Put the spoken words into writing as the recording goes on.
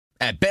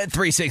At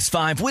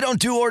Bet365, we don't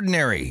do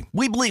ordinary.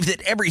 We believe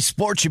that every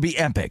sport should be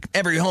epic.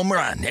 Every home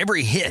run,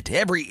 every hit,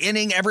 every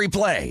inning, every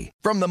play.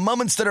 From the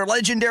moments that are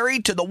legendary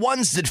to the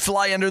ones that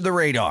fly under the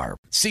radar.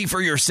 See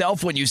for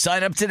yourself when you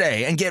sign up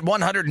today and get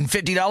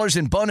 $150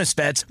 in bonus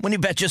bets when you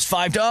bet just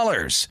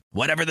 $5.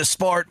 Whatever the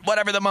sport,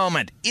 whatever the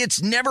moment,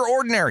 it's never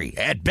ordinary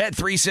at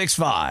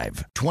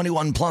Bet365.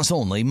 21 plus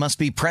only. Must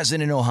be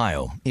present in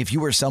Ohio. If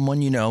you or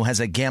someone you know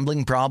has a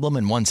gambling problem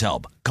and wants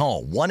help,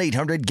 call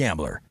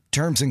 1-800-GAMBLER.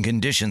 Terms and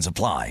conditions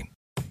apply.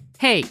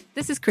 Hey,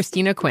 this is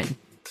Christina Quinn.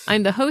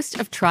 I'm the host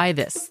of Try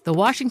This, the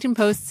Washington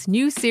Post's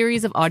new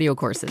series of audio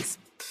courses.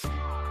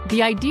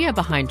 The idea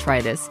behind Try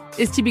This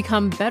is to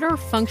become better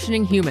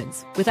functioning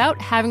humans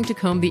without having to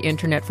comb the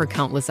internet for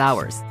countless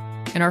hours.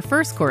 In our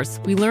first course,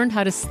 we learned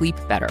how to sleep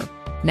better.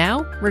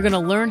 Now, we're going to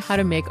learn how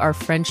to make our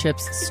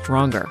friendships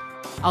stronger.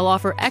 I'll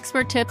offer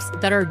expert tips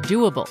that are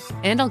doable,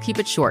 and I'll keep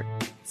it short.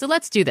 So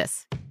let's do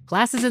this.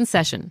 Class is in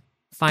session.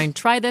 Find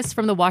Try This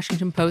from the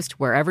Washington Post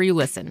wherever you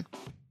listen.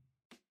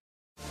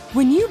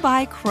 When you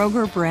buy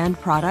Kroger brand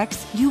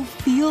products, you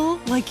feel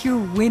like you're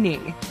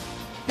winning.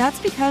 That's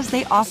because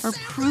they offer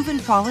proven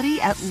quality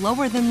at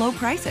lower than low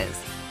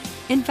prices.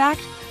 In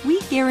fact,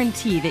 we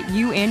guarantee that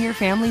you and your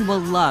family will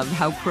love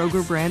how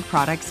Kroger brand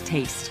products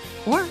taste,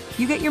 or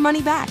you get your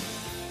money back.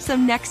 So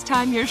next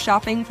time you're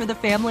shopping for the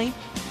family,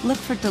 look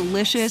for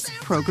delicious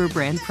Kroger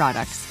brand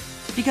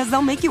products, because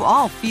they'll make you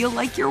all feel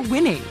like you're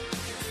winning.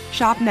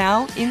 Shop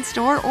now,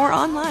 in-store, or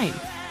online.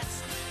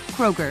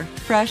 Kroger,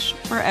 fresh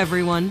for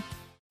everyone.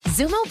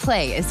 Xumo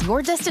Play is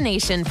your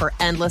destination for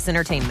endless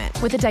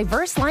entertainment. With a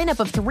diverse lineup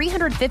of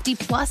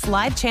 350-plus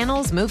live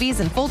channels,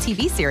 movies, and full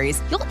TV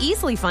series, you'll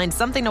easily find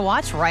something to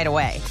watch right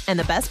away. And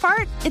the best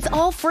part? It's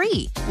all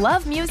free.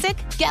 Love music?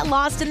 Get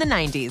lost in the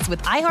 90s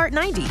with iHeart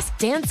 90s,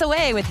 dance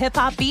away with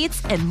hip-hop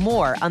beats, and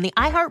more on the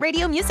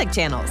iHeartRadio music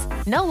channels.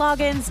 No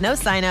logins, no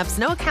signups,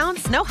 no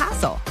accounts, no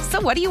hassle. So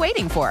what are you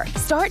waiting for?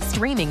 Start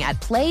streaming at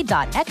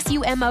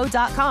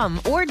play.xumo.com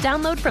or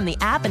download from the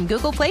app and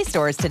Google Play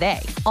stores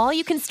today. All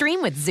you can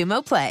stream with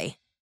Xumo Play.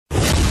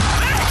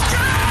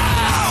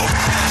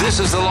 This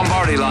is the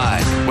Lombardi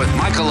Line with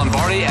Michael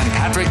Lombardi and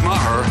Patrick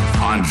Maher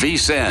on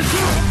VSiN.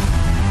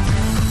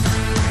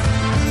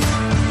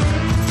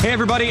 Hey,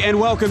 everybody, and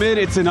welcome in.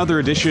 It's another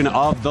edition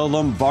of the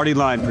Lombardi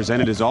Line,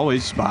 presented as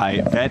always by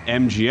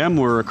BetMGM.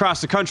 We're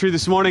across the country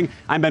this morning.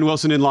 I'm Ben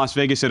Wilson in Las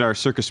Vegas at our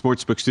Circus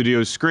Sportsbook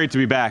studios. Great to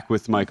be back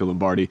with Michael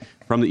Lombardi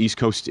from the East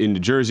Coast in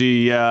New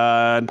Jersey.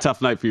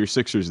 Tough night for your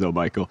Sixers, though,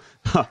 Michael.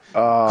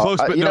 Close,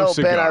 but no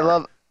cigar. Ben,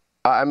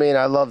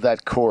 I love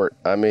that court.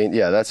 I mean,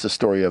 yeah, that's the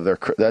story of their.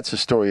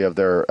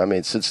 I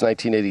mean, since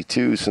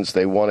 1982, since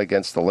they won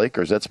against the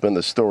Lakers, that's been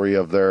the story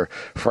of their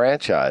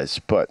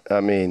franchise. But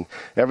I mean,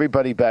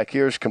 everybody back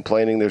here is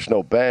complaining there's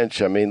no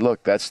bench. I mean,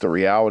 look, that's the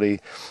reality.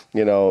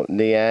 You know,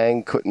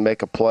 Niang couldn't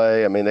make a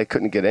play. I mean, they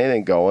couldn't get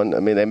anything going. I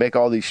mean, they make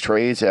all these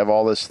trades, have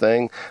all this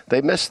thing.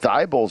 They missed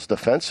Thibault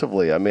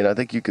defensively. I mean, I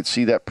think you could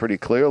see that pretty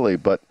clearly.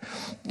 But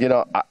you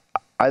know,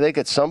 I think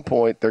at some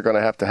point they're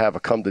going to have a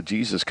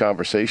come-to-Jesus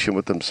conversation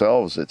with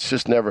themselves. It's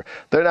just never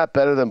 – they're not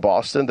better than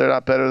Boston. They're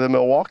not better than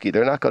Milwaukee.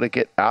 They're not going to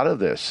get out of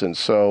this. And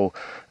so,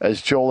 as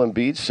Joel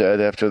Embiid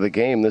said after the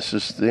game, this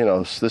is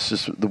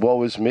the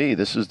woe is me.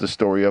 This is the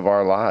story of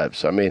our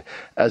lives. I mean,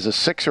 as a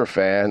Sixer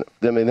fan,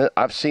 I mean,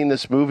 I've seen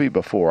this movie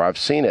before. I've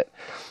seen it.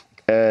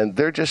 And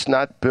they're just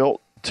not built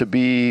to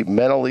be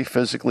mentally,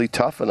 physically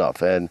tough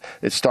enough. And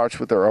it starts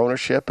with their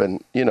ownership,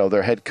 and, you know,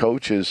 their head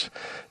coach has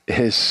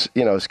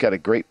got a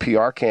great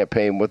PR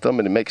campaign with them,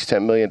 and it makes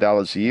 $10 million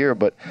a year,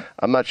 but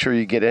I'm not sure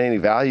you get any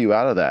value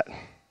out of that.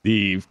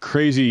 The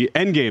crazy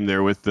endgame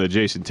there with the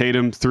Jason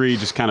Tatum three,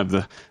 just kind of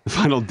the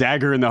final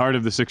dagger in the heart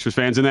of the Sixers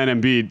fans, and then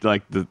Embiid,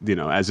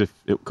 as if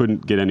it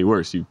couldn't get any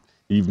worse.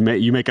 You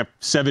make a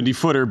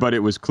 70-footer, but it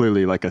was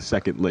clearly like a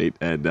second late.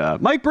 And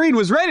Mike Breen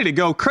was ready to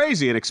go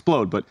crazy and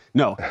explode, but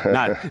no,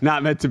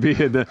 not meant to be.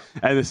 And the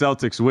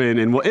Celtics win.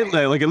 And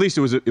at least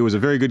it was a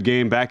very good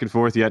game, back and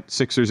forth. You had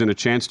Sixers and a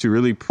chance to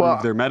really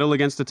prove their mettle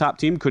against the top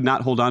team. Could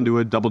not hold on to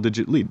a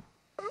double-digit lead.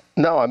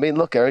 No, I mean,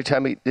 look, every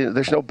time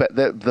there's no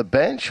the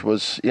bench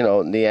was, you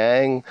know,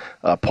 Niang,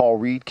 Paul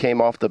Reed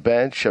came off the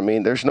bench. I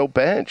mean, there's no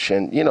bench.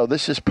 And, you know,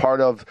 this is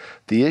part of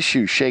the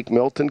issue. Shake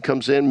Milton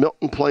comes in.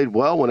 Milton played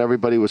well when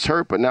everybody was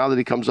hurt, but now that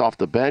he comes off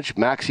the bench,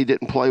 Maxey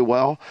didn't play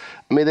well.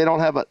 I mean, they don't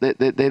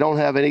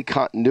have any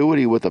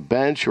continuity with a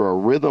bench or a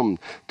rhythm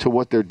to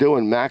what they're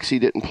doing. Maxey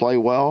didn't play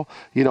well.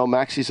 You know,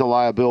 Maxey's a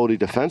liability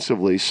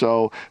defensively.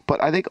 So,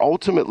 but I think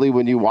ultimately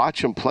when you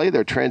watch them play,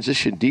 their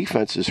transition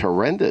defense is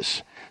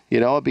horrendous. You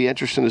know, it'd be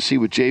interesting to see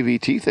what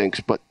JVT thinks,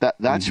 but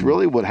that's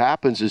really what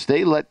happens is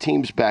they let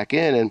teams back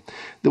in. And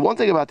the one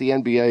thing about the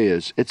NBA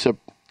is it's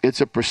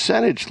a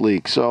percentage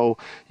league. So,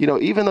 you know,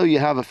 even though you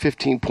have a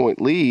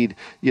 15-point lead,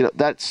 you know,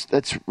 that's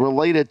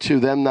related to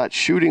them not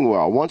shooting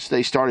well. Once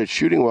they started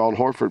shooting well and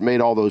Horford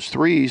made all those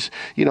threes,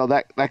 you know,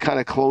 that kind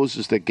of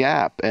closes the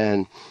gap.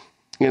 And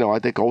I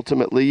think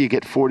ultimately you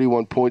get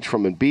 41 points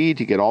from Embiid.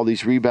 You get all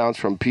these rebounds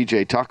from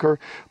P.J. Tucker.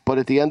 But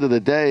at the end of the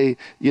day,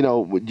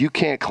 you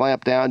can't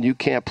clamp down. You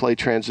can't play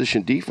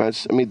transition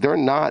defense. I mean, they're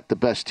not the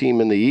best team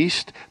in the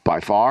East by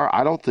far.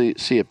 I don't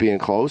see it being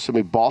close. I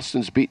mean,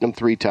 Boston's beaten them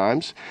 3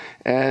 times.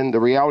 And the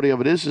reality of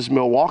it is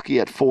Milwaukee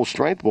at full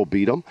strength will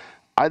beat them.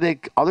 I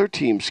think other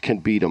teams can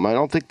beat them. I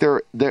don't think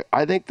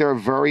I think they're a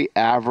very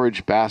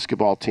average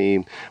basketball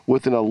team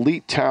with an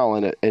elite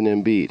talent in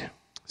Embiid.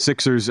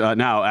 Sixers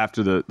now,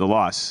 after the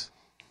loss,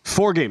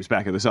 4 games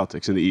back of the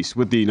Celtics in the East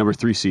with the number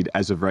 3 seed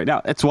as of right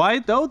now. That's why,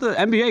 though, the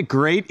NBA,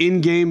 great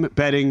in-game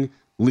betting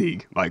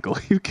league, Michael.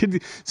 You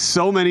could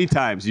so many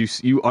times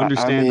you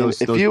understand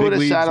those. If you would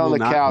have sat on the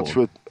couch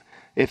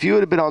if you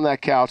would have been on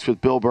that couch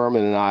with Bill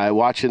Berman and I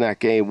watching that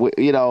game,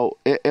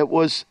 it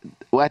was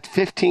at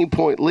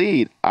 15-point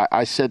lead.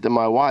 I said to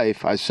my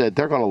wife,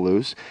 they're going to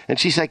lose. And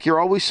she's like,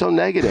 you're always so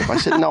negative. I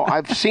said, no,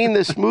 I've seen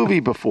this movie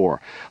before.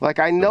 Like,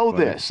 I know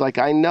this. Like,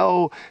 I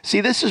know. See,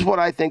 this is what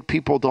I think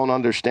people don't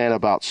understand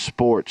about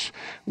sports.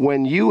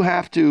 When you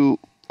have to,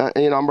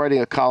 I'm writing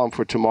a column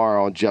for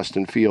tomorrow on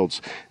Justin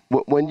Fields.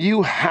 When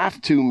you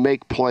have to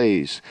make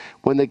plays,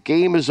 when the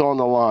game is on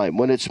the line,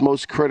 when it's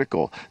most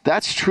critical,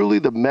 that's truly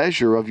the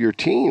measure of your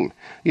team.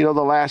 The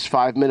last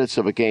 5 minutes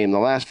of a game, the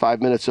last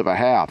 5 minutes of a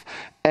half.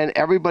 And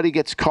everybody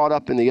gets caught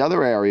up in the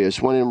other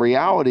areas when in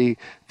reality,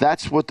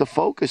 that's what the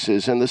focus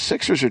is. And the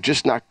Sixers are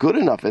just not good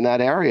enough in that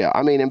area.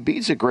 I mean,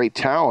 Embiid's a great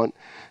talent,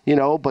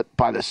 but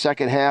by the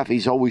second half,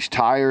 he's always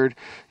tired.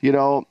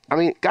 I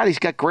mean, God, he's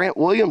got Grant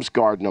Williams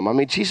guarding him. I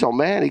mean, geez, oh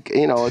man,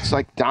 it's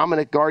like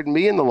Dominic guarding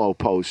me in the low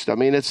post. I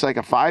mean, it's like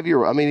a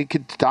 5-year. I mean, he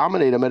could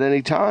dominate him at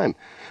any time.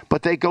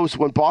 But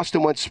when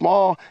Boston went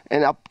small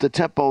and up the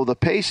tempo, the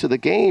pace of the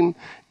game,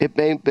 it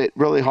made it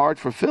really hard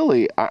for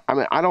Philly. I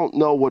mean, I don't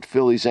know what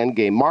Philly's end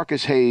game.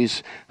 Marcus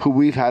Hayes, who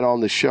we've had on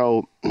the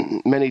show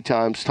many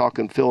times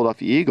talking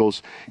Philadelphia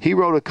Eagles, he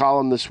wrote a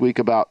column this week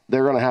about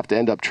they're going to have to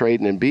end up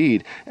trading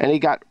Embiid, and he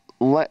got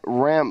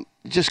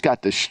just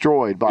got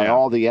destroyed by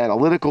all the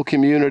analytical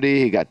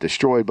community. He got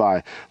destroyed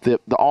by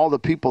all the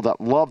people that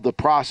love the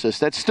process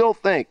that still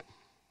think.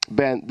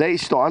 Ben,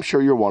 I'm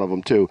sure you're one of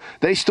them too.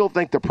 They still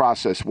think the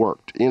process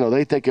worked.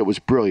 They think it was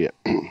brilliant.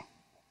 I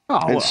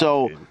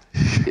know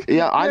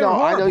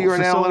you're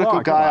an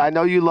analytical guy. I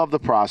know you love the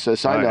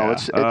process. I know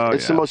it's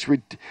the most.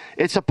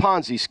 It's a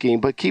Ponzi scheme,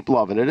 but keep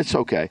loving it. It's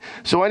okay.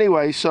 So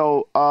anyway,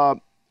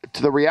 the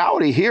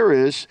reality here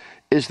is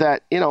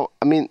that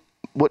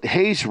what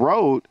Hayes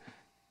wrote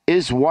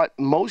is what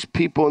most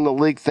people in the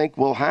league think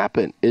will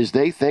happen. Is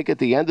they think at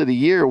the end of the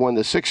year when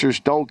the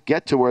Sixers don't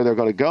get to where they're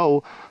going to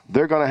go,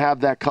 they're going to have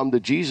that come to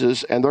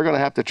Jesus, and they're going to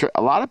have to.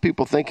 A lot of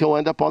people think he'll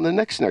end up on the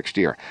Knicks next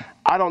year.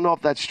 I don't know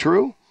if that's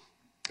true,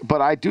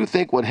 but I do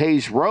think what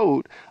Hayes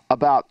wrote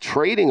about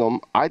trading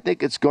him, I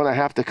think it's going to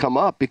have to come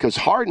up because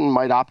Harden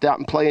might opt out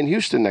and play in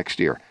Houston next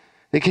year.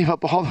 They gave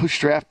up all those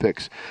draft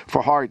picks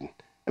for Harden.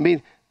 I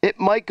mean, it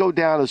might go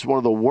down as one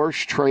of the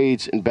worst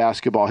trades in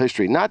basketball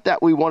history. Not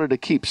that we wanted to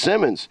keep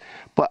Simmons,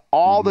 but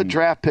all the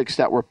draft picks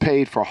that were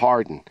paid for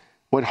Harden.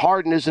 When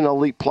Harden is an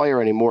elite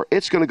player anymore,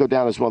 it's going to go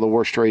down as one of the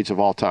worst trades of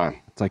all time.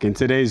 It's like in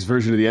today's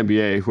version of the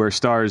NBA where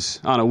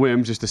stars on a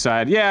whim just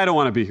decide, I don't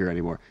want to be here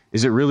anymore.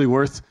 Is it really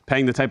worth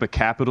paying the type of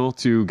capital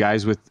to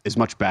guys with as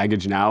much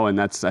baggage now? And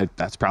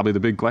that's probably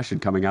the big question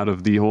coming out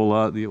of the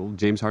old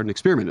James Harden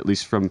experiment, at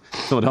least from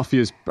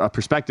Philadelphia's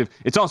perspective.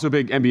 It's also a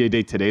big NBA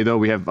day today, though.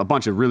 We have a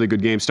bunch of really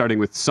good games, starting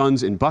with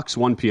Suns and Bucks,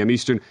 1 p.m.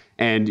 Eastern.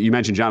 And you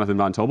mentioned Jonathan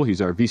Von Tobel.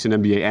 He's our VSiN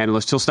NBA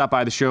analyst. He'll stop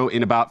by the show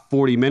in about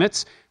 40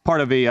 minutes. Part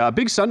of a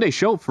big Sunday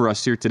show for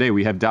us here today.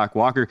 We have Doc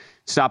Walker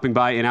stopping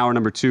by in hour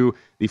number 2,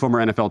 the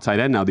former NFL tight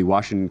end, now the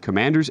Washington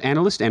Commanders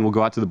analyst. And we'll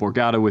go out to the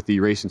Borgata with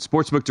the race and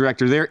sportsbook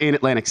director there in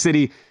Atlantic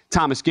City,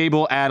 Thomas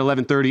Gable, at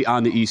 11:30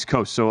 on the East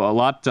Coast. So a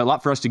lot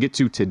for us to get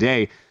to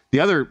today. The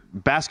other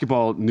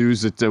basketball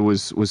news that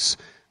was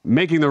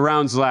making the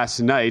rounds last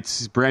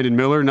night, Brandon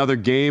Miller, another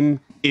game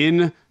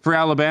in for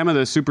Alabama, the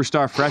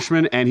superstar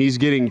freshman, and he's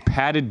getting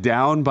patted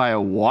down by a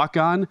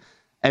walk-on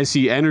as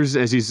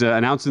he's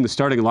announced in the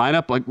starting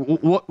lineup. Like,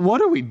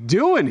 what are we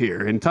doing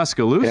here in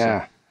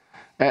Tuscaloosa?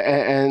 Yeah.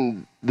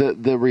 And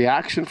the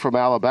reaction from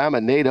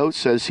Alabama, Nate Oates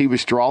says he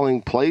was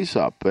drawing plays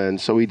up, and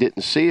so he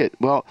didn't see it.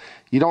 Well,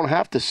 you don't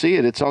have to see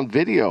it. It's on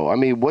video. I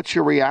mean, what's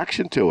your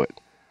reaction to it?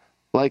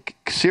 Like,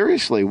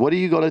 seriously, what are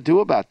you going to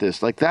do about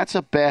this? Like, that's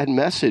a bad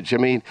message. I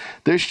mean,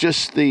 there's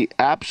just the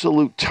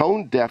absolute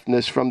tone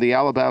deafness from the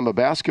Alabama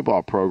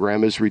basketball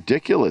program is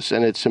ridiculous,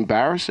 and it's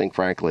embarrassing,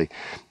 frankly.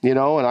 And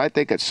I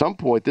think at some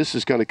point this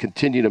is going to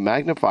continue to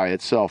magnify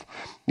itself.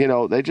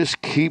 They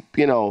just keep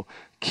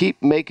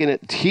making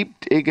it, keep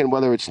digging,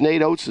 whether it's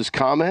Nate Oates'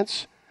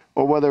 comments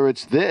or whether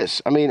it's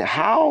this. I mean,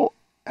 how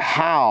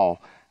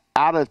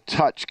out of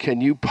touch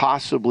can you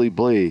possibly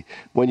be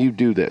when you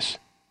do this?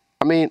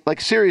 I mean, like,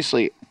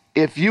 seriously,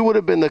 if you would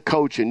have been the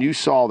coach and you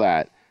saw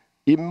that,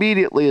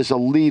 immediately as a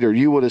leader,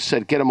 you would have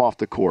said, get him off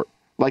the court.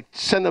 Like,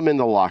 send him in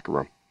the locker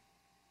room.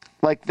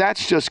 Like,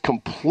 that's just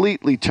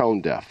completely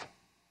tone deaf.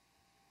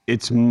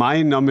 It's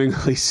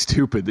mind-numbingly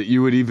stupid that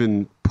you would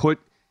even put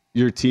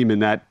your team in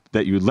that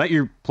you would let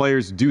your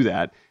players do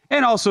that.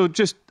 And also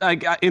just, I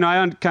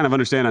kind of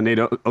understand on Nate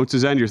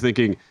Oates' end, you're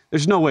thinking,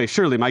 there's no way,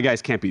 surely my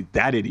guys can't be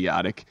that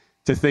idiotic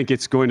to think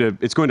it's going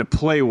to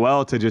play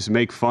well to just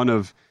make fun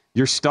of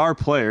your star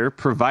player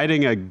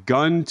providing a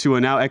gun to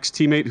a now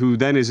ex-teammate who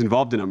then is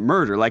involved in a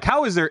murder. Like,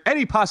 how is there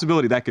any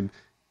possibility that could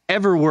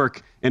ever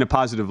work in a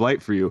positive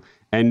light for you?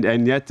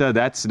 And yet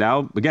that's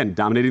now, again,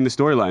 dominating the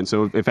storyline.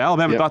 So if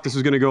Alabama thought this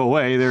was going to go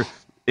away,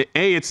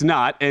 A, it's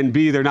not, and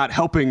B, they're not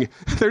helping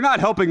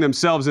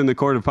themselves in the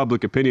court of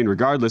public opinion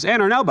regardless,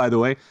 and are now, by the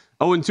way,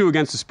 0-2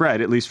 against the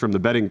spread, at least from the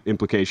betting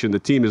implication. The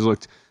team has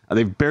looked,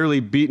 they've barely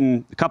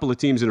beaten a couple of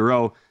teams in a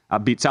row,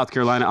 beat South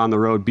Carolina on the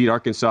road, beat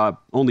Arkansas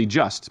only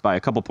just by a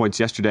couple points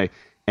yesterday,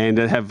 and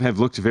have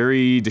looked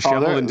very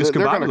disheveled and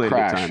discombobulated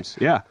at times.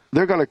 Yeah.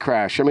 They're going to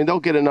crash. I mean,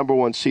 they'll get a number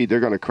one seed. They're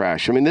going to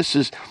crash. I mean,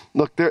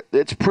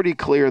 it's pretty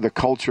clear the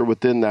culture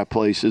within that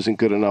place isn't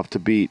good enough to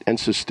beat and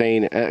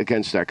sustain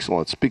against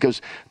excellence,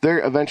 because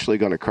they're eventually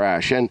going to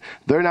crash. And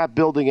they're not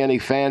building any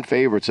fan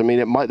favorites. I mean,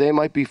 they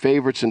might be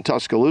favorites in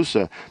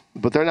Tuscaloosa,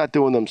 but they're not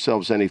doing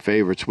themselves any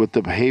favorites with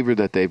the behavior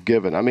that they've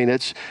given. I mean,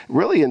 it's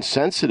really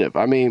insensitive.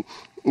 I mean,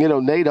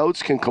 Nate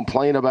Oates can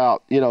complain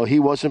about, he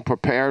wasn't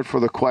prepared for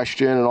the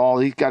question and all.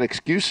 He's got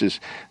excuses.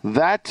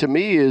 That, to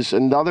me, is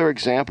another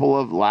example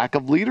of lack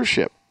of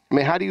leadership. I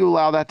mean, how do you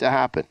allow that to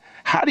happen?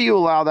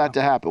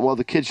 Well,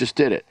 the kids just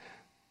did it.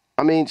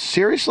 I mean,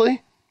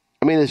 seriously?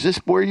 I mean, is this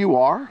where you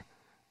are?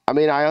 I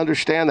mean, I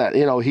understand that.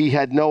 He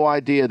had no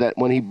idea that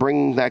when he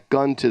bring that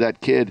gun to that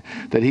kid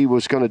that he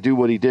was going to do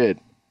what he did.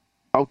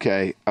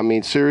 Okay. I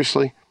mean,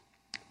 seriously?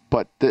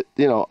 But,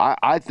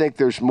 I think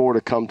there's more to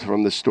come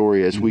from this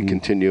story as we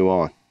continue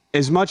on.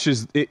 As much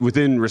as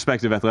within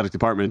respective athletic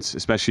departments,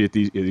 especially at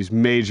these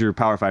major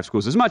Power 5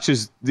 schools, as much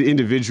as the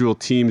individual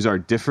teams are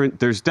different,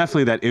 there's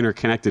definitely that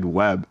interconnected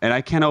web. And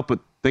I can't help but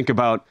think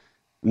about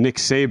Nick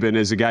Saban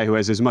as a guy who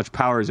has as much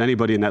power as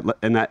anybody in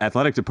that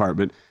athletic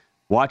department,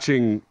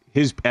 watching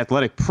his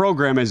athletic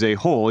program as a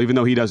whole. Even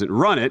though he doesn't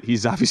run it,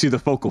 he's obviously the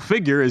focal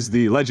figure as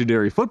the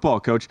legendary football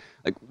coach.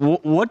 Like,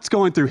 what's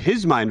going through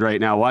his mind right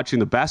now, watching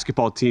the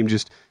basketball team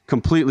just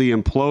completely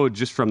implode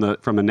just from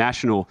the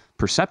national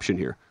perception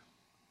here?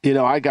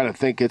 I got to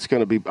think it's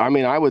going to be. I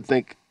mean, I would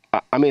think.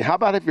 I mean, how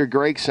about if you're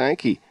Greg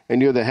Sankey and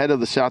you're the head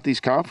of the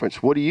Southeast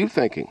Conference? What are you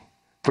thinking?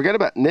 Forget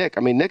about Nick.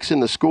 I mean, Nick's in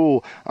the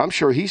school. I'm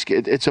sure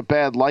it's a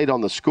bad light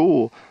on the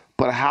school.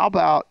 But how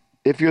about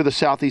if you're the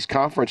Southeast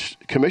Conference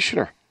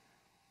commissioner?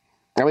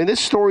 I mean, this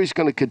story is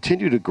going to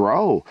continue to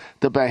grow.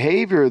 The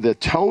behavior, the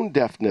tone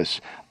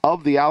deafness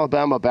of the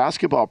Alabama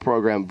basketball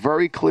program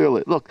very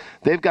clearly. Look,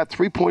 they've got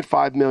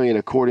 $3.5 million,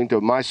 according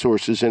to my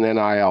sources, in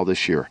NIL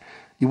this year.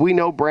 We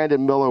know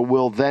Brandon Miller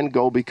will then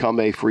go become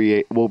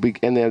will be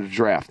in the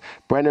draft.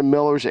 Brandon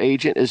Miller's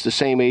agent is the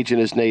same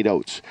agent as Nate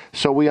Oates.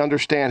 So we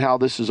understand how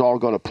this is all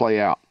going to play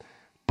out.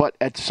 But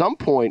at some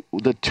point,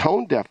 the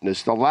tone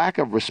deafness, the lack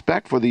of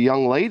respect for the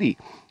young lady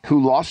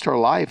who lost her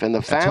life and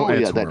the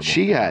family that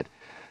she had.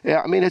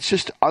 Yeah, I mean, it's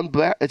just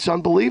it's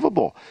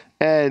unbelievable.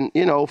 And,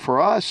 for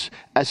us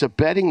as a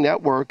betting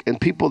network and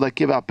people that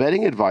give out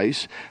betting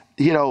advice,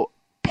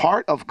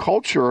 part of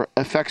culture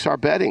affects our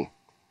betting.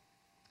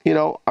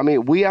 I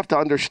mean, we have to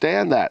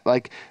understand that.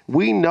 Like,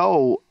 we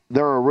know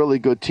they're a really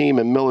good team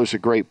and Miller's a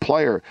great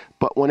player,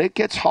 but when it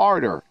gets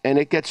harder and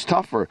it gets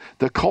tougher,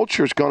 the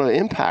culture is going to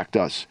impact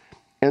us.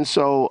 And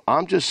so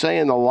I'm just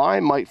saying the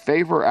line might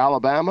favor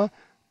Alabama,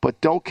 but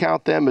don't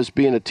count them as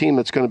being a team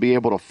that's going to be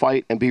able to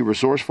fight and be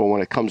resourceful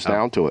when it comes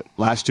down to it.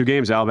 Last two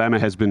games, Alabama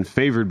has been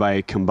favored by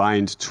a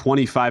combined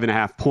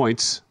 25.5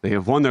 points. They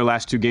have won their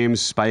last two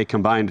games by a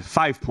combined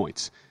 5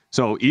 points.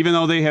 So even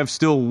though they have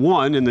still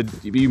won, and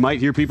you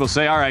might hear people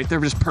say, all right, they're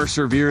just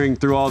persevering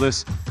through all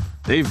this,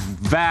 they've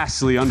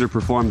vastly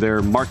underperformed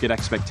their market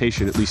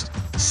expectation, at least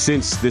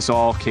since this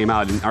all came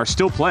out, and are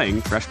still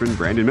playing freshman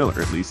Brandon Miller,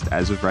 at least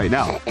as of right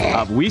now.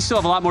 We still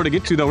have a lot more to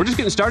get to, though. We're just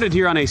getting started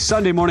here on a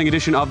Sunday morning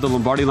edition of the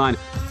Lombardi Line.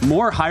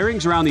 More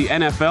hirings around the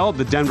NFL.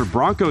 The Denver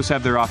Broncos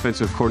have their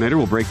offensive coordinator.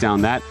 We'll break down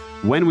that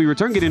when we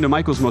return, get into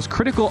Michael's most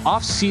critical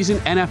offseason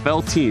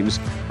NFL teams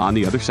on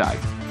the other side.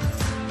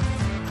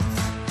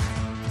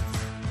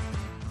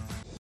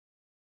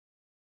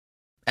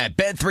 At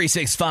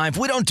Bet365,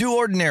 we don't do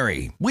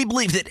ordinary. We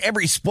believe that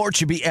every sport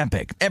should be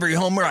epic. Every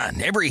home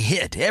run, every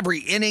hit,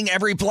 every inning,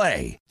 every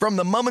play. From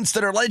the moments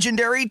that are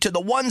legendary to the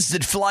ones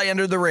that fly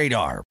under the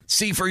radar.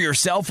 See for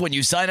yourself when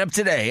you sign up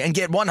today and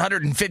get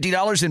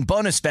 $150 in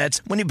bonus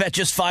bets when you bet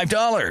just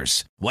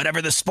 $5.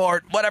 Whatever the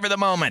sport, whatever the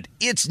moment,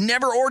 it's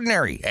never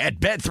ordinary at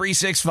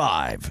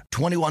Bet365.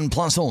 21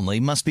 plus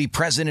only. Must be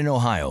present in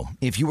Ohio.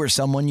 If you or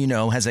someone you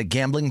know has a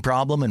gambling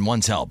problem and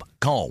wants help,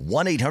 call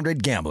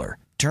 1-800-GAMBLER.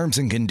 Terms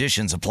and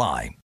conditions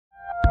apply.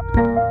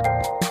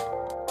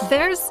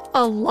 There's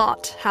a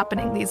lot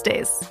happening these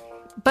days,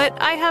 but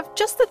I have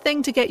just the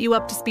thing to get you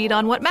up to speed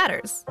on what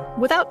matters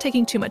without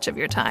taking too much of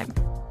your time.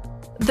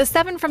 The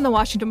 7 from the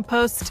Washington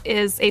Post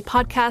is a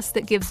podcast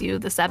that gives you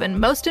the 7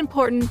 most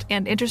important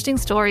and interesting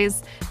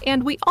stories,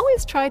 and we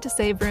always try to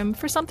save room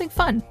for something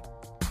fun.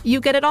 You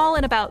get it all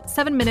in about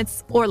 7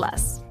 minutes or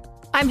less.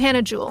 I'm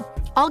Hannah Jewell.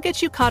 I'll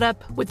get you caught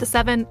up with The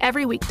 7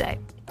 every weekday.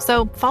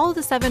 So follow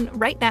The 7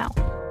 right now.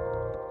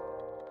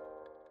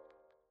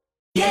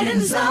 Get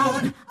in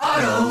zone,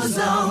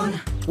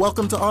 AutoZone.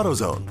 Welcome to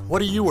AutoZone.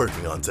 What are you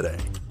working on today?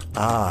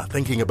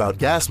 Thinking about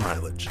gas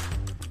mileage.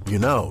 You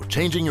know,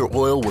 changing your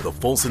oil with a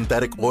full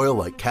synthetic oil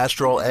like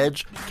Castrol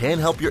Edge can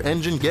help your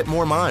engine get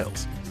more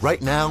miles.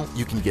 Right now,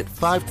 you can get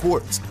 5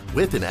 quarts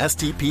with an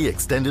STP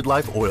Extended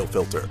Life Oil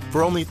Filter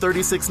for only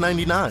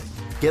 $36.99.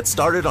 Get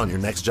started on your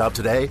next job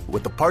today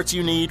with the parts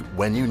you need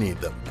when you need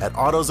them at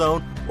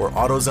AutoZone or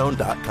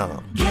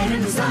AutoZone.com. Get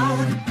in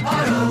zone,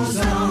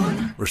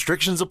 AutoZone.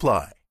 Restrictions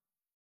apply.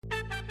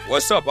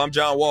 What's up? I'm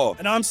John Wall.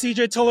 And I'm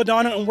CJ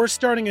Toledano, and we're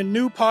starting a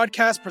new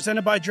podcast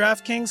presented by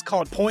DraftKings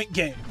called Point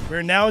Game.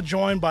 We're now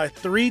joined by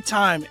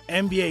 3-time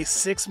NBA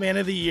Sixth Man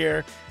of the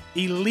Year,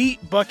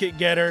 elite bucket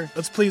getter.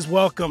 Let's please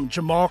welcome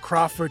Jamal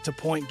Crawford to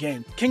Point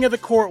Game. King of the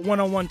Court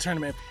one-on-one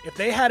tournament. If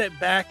they had it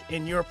back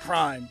in your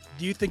prime,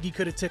 do you think you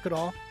could have took it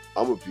all?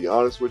 I'm going to be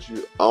honest with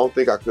you. I don't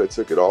think I could have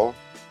took it all,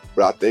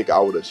 but I think I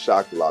would have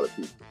shocked a lot of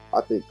people.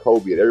 I think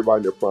Kobe and everybody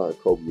in their prime,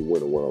 Kobe would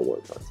win a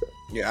one-on-one contest.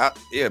 Yeah,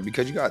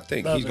 because you got to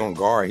think, he's going to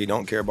guard. He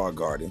don't care about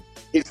guarding.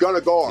 He's going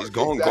to guard. He's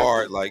going to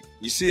guard. Like,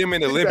 you see him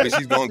in the Olympics,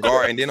 he's going to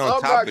guard. And then on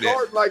top of that. I'm not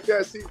guarding like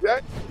that, see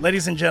that?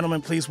 Ladies and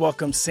gentlemen, please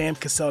welcome Sam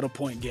Cassell to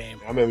Point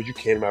Game. I remember you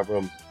came out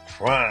from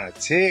prime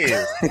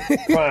 10.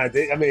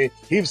 I mean,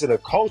 he was in a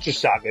culture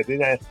shock. And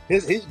then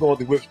he's going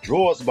through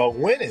withdrawals about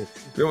winning.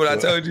 Remember what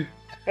I told you?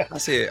 I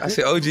said,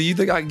 OG, you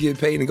think I can get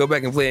paid and go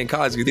back and play in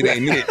college because it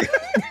ain't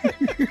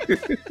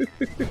it?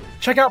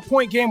 Check out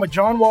Point Game with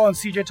John Wall and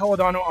CJ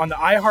Toledano on the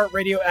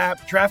iHeartRadio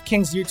app,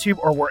 DraftKings YouTube,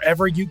 or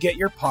wherever you get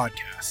your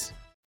podcasts.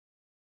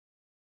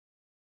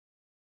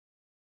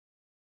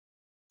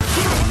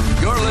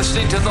 You're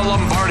listening to The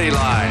Lombardi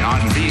Line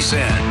on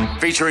VSiN,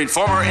 featuring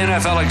former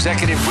NFL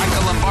executive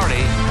Michael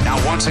Lombardi.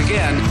 Now, once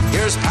again,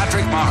 here's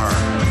Patrick Maher.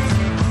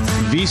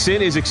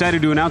 VSiN is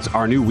excited to announce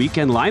our new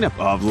weekend lineup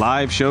of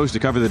live shows to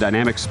cover the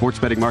dynamic sports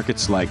betting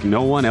markets like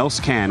no one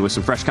else can. With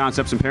some fresh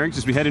concepts and pairings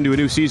as we head into a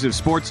new season of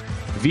sports,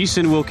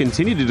 VSiN will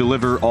continue to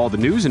deliver all the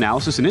news,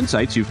 analysis, and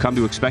insights you've come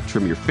to expect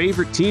from your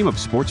favorite team of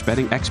sports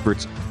betting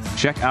experts.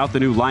 Check out the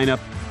new lineup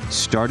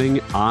starting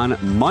on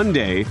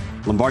Monday.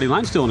 Lombardi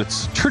Line still in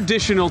its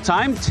traditional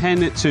time,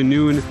 10 to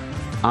noon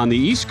on the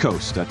East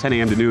Coast, 10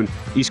 a.m. to noon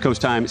East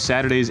Coast time,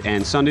 Saturdays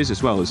and Sundays,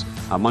 as well as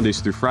Mondays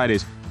through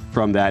Fridays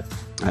from that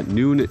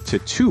noon to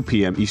 2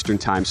 p.m. Eastern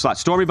time slot.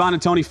 Stormy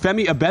Buonantony,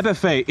 Femi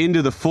Abebefe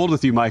into the fold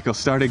with you, Michael,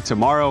 starting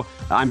tomorrow.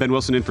 I'm Ben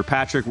Wilson in for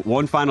Patrick.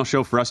 One final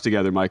show for us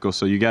together, Michael.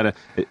 So you gotta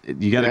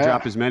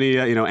drop as many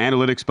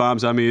analytics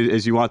bombs on me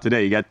as you want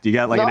today. You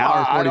got like an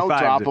hour 45. I don't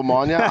drop them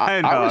on you.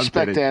 I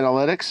respect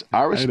analytics.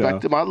 I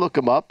respect them. I look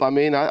them up. I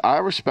mean, I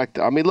respect.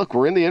 I mean, look,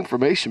 we're in the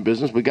information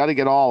business. We got to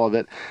get all of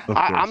it.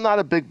 I'm not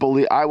a big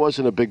believer. I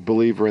wasn't a big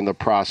believer in the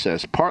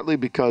process, partly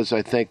because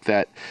I think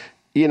that,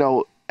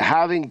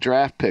 having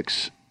draft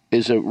picks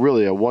is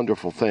really a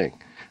wonderful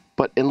thing.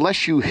 But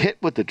unless you hit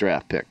with the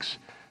draft picks,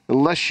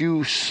 unless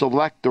you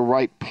select the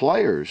right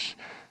players,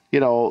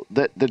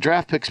 the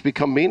draft picks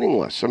become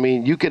meaningless. I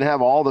mean, you can have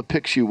all the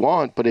picks you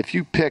want, but if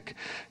you pick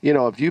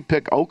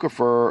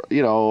Okafor,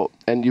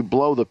 and you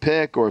blow the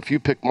pick, or if you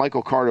pick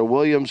Michael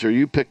Carter-Williams, or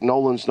you pick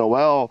Nolan's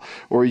Noel,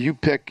 or you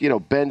pick,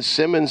 Ben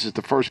Simmons as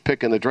the first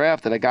pick in the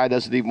draft, and a guy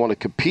doesn't even want to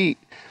compete,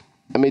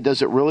 I mean,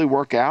 does it really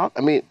work out?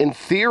 I mean, in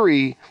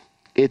theory,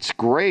 it's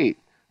great,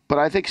 but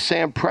I think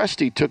Sam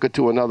Presti took it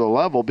to another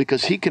level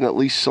because he can at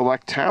least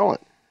select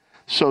talent.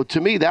 So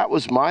to me, that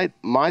was my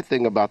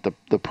thing about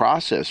the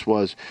process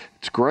was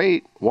it's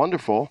great,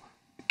 wonderful,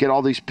 get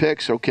all these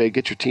picks, okay,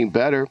 get your team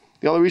better.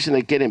 The only reason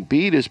they get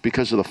Embiid is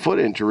because of the foot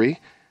injury,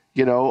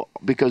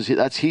 because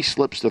he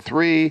slips the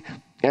three,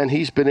 and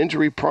he's been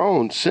injury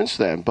prone since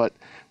then. But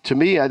to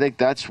me, I think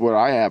that's what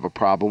I have a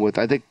problem with.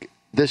 I think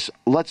this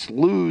let's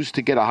lose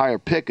to get a higher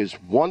pick is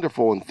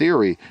wonderful in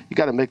theory. You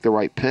got to make the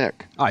right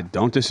pick. I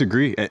don't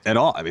disagree at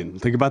all. I mean,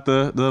 think about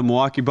the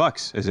Milwaukee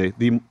Bucks as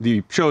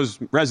the show's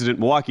resident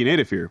Milwaukee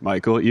native here,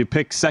 Michael. You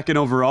pick second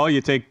overall, you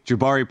take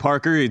Jabari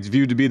Parker. He's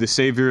viewed to be the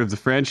savior of the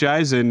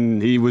franchise,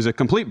 and he was a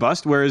complete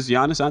bust, whereas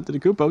Giannis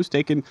Antetokounmpo was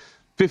taken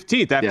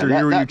 15th after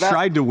you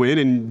tried to win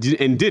and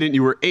didn't.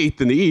 You were 8th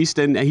in the East,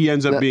 and he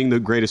ends up being the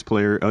greatest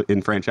player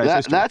in franchise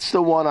history. That's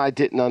the one I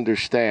didn't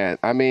understand.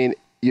 I mean,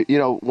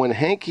 when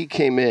Hanky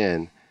came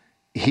in,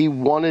 he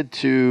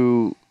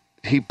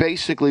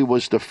basically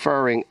was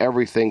deferring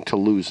everything to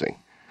losing.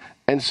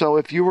 And so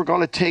if you were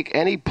going to take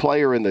any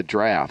player in the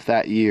draft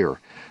that year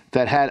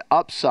that had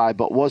upside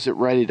but wasn't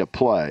ready to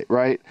play,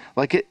 right?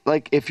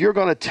 Like if you're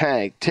going to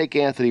tank, take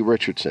Anthony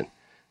Richardson.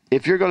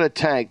 If you're going to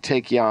tank,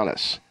 take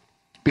Giannis.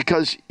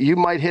 Because you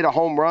might hit a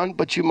home run,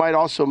 but you might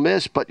also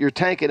miss, but you're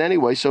tanking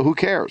anyway, so who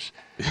cares?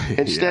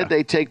 Instead,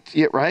 they take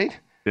it, right?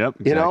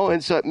 Yep, exactly.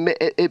 And so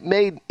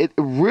it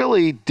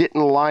really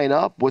didn't line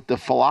up with the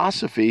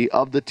philosophy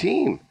of the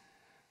team.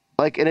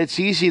 And it's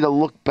easy to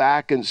look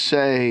back and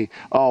say,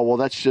 oh, well,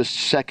 that's just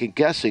second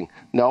guessing.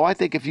 No, I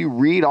think if you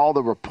read all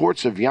the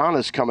reports of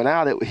Giannis coming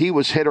out, he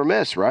was hit or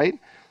miss, right?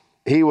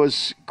 He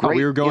was great.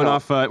 We were going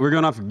off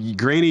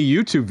grainy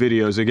YouTube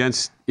videos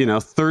against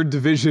third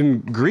division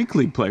Greek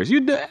league players.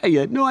 You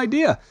had no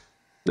idea.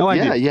 No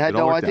idea. Yeah, you had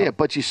no idea.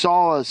 But you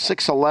saw a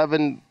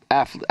 6'11"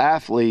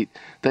 athlete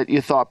that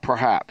you thought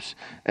perhaps.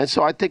 And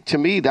so I think to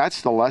me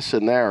that's the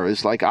lesson there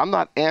is like I'm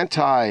not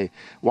anti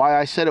why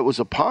I said it was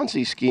a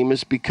Ponzi scheme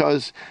is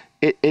because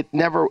it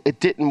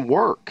didn't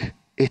work.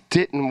 It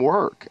didn't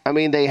work. I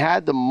mean, they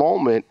had the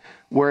moment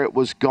where it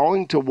was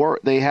going to work.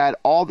 They had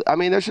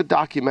there's a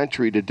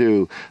documentary to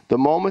do. The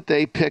moment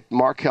they picked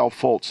Markelle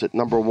Fultz at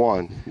number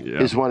 1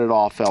 is when it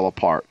all fell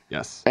apart.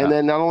 Yes. And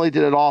then not only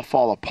did it all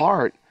fall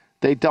apart,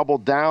 they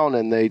doubled down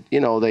and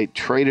they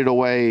traded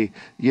away,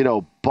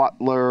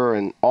 Butler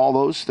and all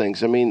those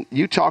things. I mean,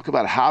 you talk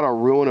about how to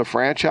ruin a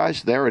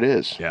franchise. There it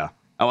is. Yeah.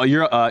 Oh,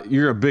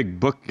 you're a big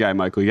book guy,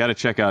 Michael. You got to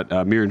check out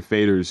Miran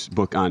Fader's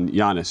book on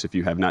Giannis if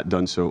you have not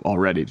done so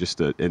already.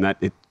 And that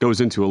it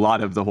goes into a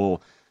lot of the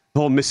whole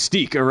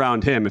mystique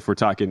around him. If we're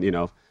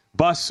talking,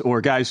 busts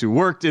or guys who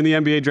worked in the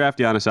NBA draft,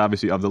 Giannis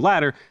obviously of the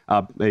latter.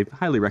 They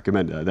highly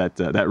recommend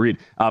that read.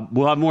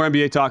 We'll have more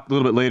NBA talk a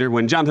little bit later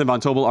when Jonathan Von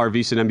Tobel, our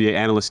VSiN NBA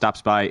analyst,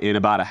 stops by in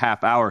about a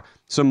half hour.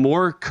 Some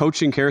more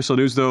coaching carousel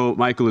news, though,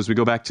 Michael, as we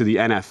go back to the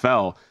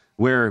NFL,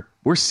 where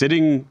we're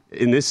sitting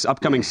in this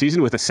upcoming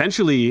season with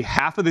essentially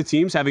half of the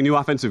teams having new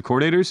offensive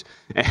coordinators,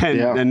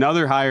 and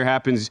another hire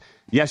happens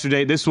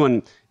yesterday. This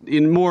one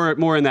in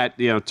more in that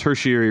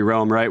tertiary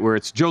realm, right, where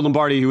it's Joe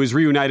Lombardi, who is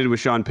reunited with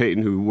Sean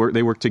Payton,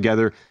 they worked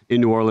together in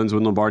New Orleans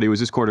when Lombardi was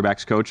his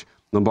quarterback's coach.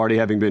 Lombardi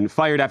having been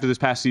fired after this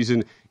past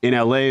season in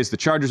LA as the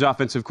Chargers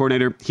offensive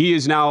coordinator. He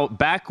is now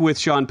back with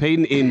Sean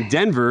Payton in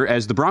Denver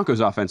as the Broncos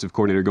offensive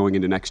coordinator going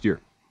into next year.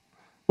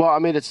 Well, I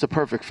mean, it's the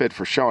perfect fit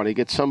for Sean. He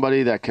gets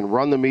somebody that can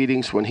run the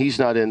meetings when he's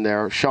not in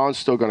there. Sean's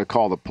still going to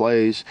call the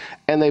plays,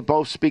 and they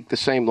both speak the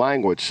same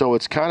language. So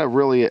it's kind of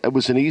it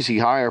was an easy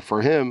hire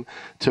for him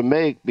to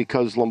make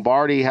because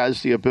Lombardi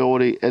has the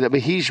ability. And I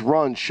mean, he's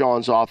run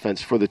Sean's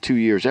offense for the 2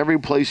 years. Every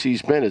place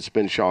he's been, it's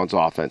been Sean's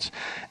offense.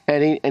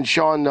 And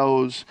Sean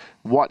knows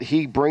what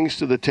he brings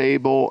to the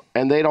table,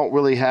 and they don't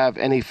really have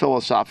any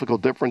philosophical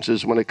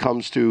differences when it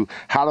comes to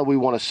how do we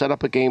want to set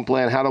up a game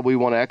plan, how do we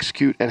want to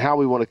execute, and how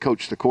we want to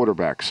coach the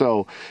quarterback.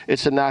 So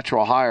it's a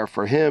natural hire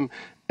for him,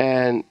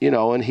 and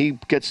he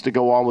gets to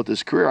go on with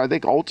his career. I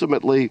think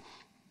ultimately,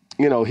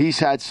 he's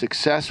had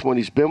success when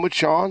he's been with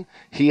Sean.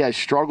 He has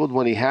struggled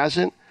when he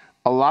hasn't.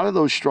 A lot of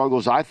those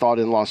struggles, I thought,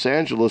 in Los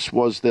Angeles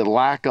was the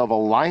lack of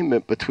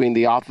alignment between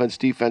the offense,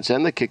 defense,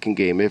 and the kicking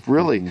game. It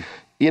really,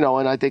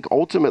 and I think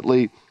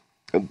ultimately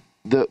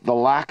the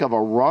lack of a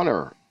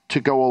runner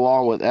to go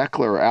along with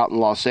Eckler out in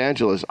Los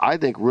Angeles, I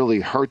think really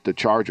hurt the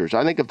Chargers.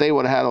 I think if they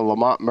would have had a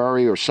Lamont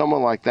Murray or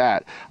someone like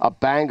that, a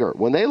banger.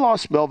 When they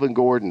lost Melvin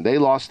Gordon, they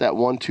lost that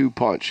 1-2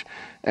 punch.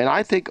 And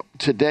I think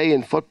today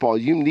in football,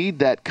 you need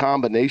that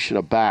combination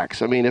of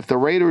backs. I mean, if the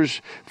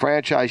Raiders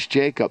franchise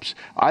Jacobs,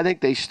 I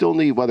think they still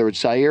need, whether it's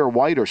Zaire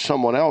White or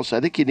someone else,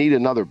 I think you need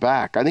another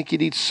back. I think you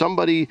need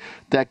somebody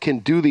that can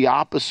do the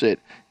opposite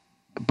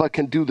but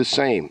can do the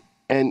same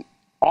and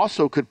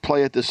also could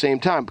play at the same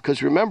time.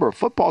 Because remember,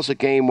 football's a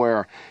game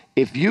where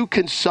if you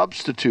can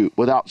substitute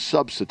without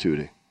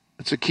substituting,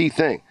 it's a key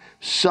thing.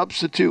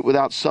 Substitute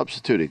without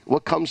substituting.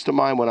 What comes to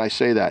mind when I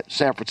say that?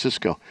 San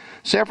Francisco.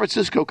 San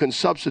Francisco can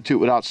substitute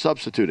without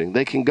substituting.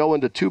 They can go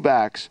into two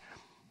backs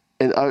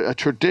in a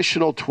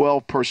traditional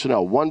 12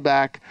 personnel. One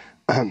back,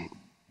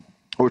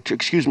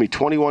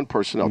 21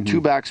 personnel.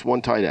 Two backs,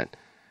 one tight end.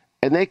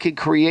 And they can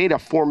create a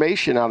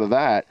formation out of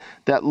that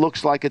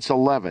looks like it's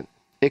 11.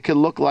 It could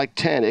look like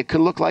 10. It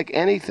could look like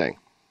anything.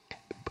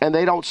 And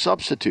they don't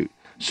substitute.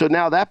 So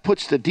now that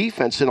puts the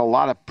defense in a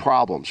lot of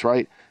problems,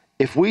 right?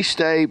 If we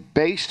stay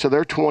base to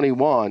their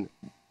 21,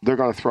 they're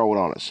going to throw it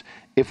on us.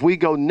 If we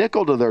go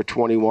nickel to their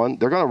 21,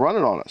 they're going to run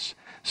it on us.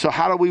 So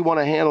how do we want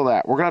to handle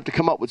that? We're going to have to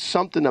come up with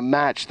something to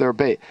match their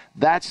base.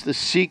 That's the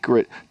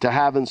secret to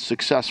having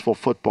successful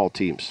football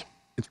teams.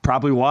 It's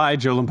probably why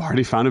Joe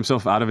Lombardi found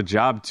himself out of a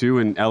job, too,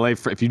 in L.A.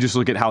 If you just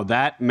look at how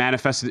that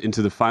manifested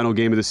into the final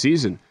game of the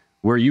season,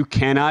 where you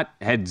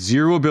had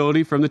zero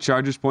ability from the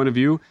Chargers' point of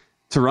view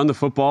to run the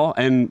football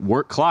and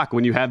work clock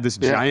when you have this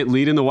giant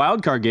lead in the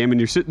wild card game,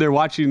 and you're sitting there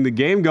watching the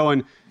game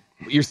going,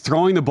 you're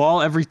throwing the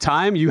ball every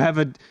time.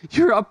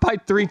 You're up by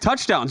 3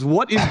 touchdowns.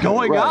 What is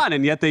going on?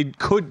 And yet they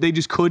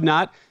just could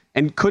not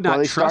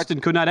trust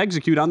and could not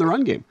execute on the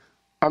run game.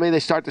 I mean,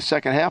 they start the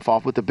second half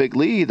off with the big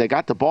lead. They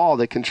got the ball.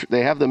 They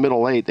have the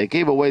middle 8. They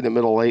gave away the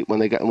middle 8 when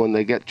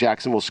they get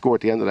Jacksonville score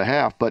at the end of the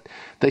half. But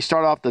they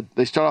start off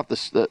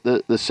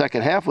the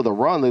second half with a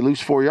run. They lose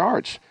 4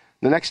 yards.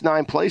 The next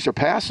 9 plays are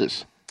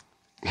passes.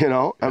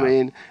 I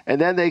mean, and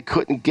then they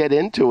couldn't get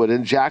into it.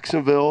 And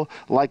Jacksonville,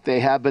 like they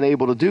have been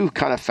able to do,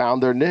 kind of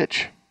found their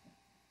niche.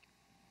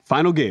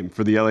 Final game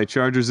for the LA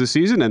Chargers this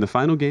season, and the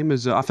final game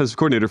is offensive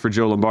coordinator for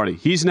Joe Lombardi.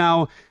 He's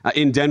now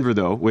in Denver,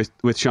 though, with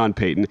Sean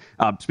Payton.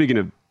 Speaking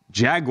of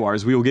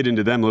Jaguars, we will get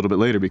into them a little bit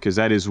later because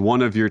that is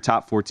one of your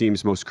top 4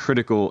 teams' most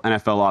critical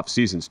NFL off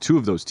seasons. 2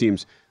 of those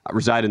teams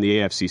reside in the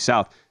AFC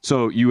South.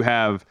 So you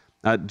have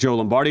Joe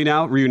Lombardi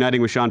now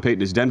reuniting with Sean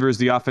Payton as Denver as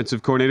the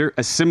offensive coordinator.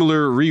 A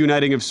similar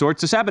reuniting of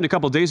sorts. This happened a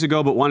couple days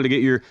ago, but wanted to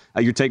get your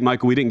take,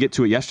 Michael. We didn't get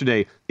to it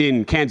yesterday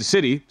in Kansas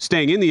City,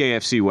 staying in the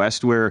AFC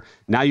West, where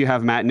now you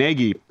have Matt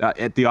Nagy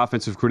at the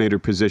offensive coordinator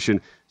position.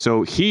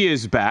 So he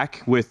is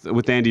back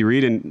with Andy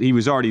Reid, and he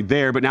was already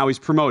there, but now he's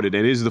promoted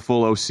and is the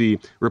full OC,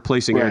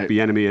 replacing Eric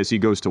Bieniemy as he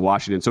goes to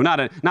Washington. So not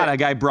a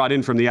guy brought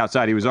in from the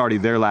outside. He was already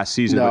there last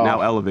season, but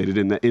now elevated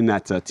in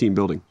that team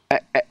building.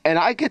 And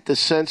I get the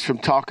sense from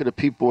talking to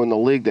people in the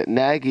league that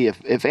Nagy,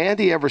 if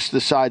Andy ever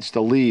decides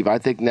to leave, I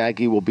think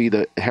Nagy will be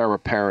the heir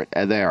apparent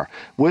there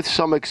with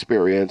some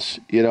experience,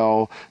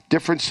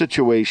 different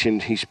situation.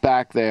 He's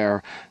back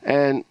there.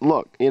 And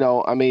look,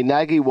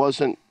 Nagy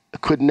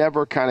could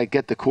never kind of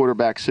get the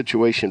quarterback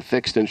situation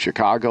fixed in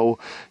Chicago.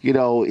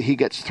 He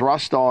gets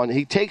thrust on.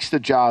 He takes the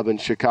job in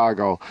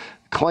Chicago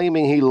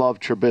claiming he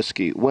loved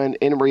Trubisky, when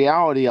in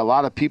reality, a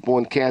lot of people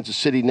in Kansas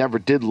City never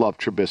did love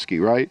Trubisky,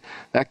 right?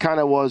 That kind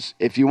of was,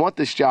 if you want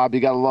this job,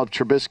 you got to love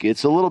Trubisky.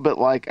 It's a little bit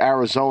like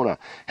Arizona.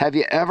 Have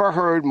you ever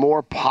heard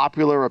more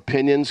popular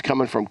opinions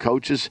coming from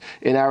coaches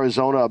in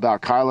Arizona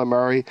about Kyler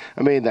Murray?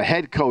 I mean, the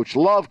head coach,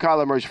 love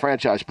Kyler Murray's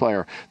franchise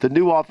player. The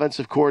new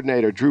offensive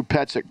coordinator, Drew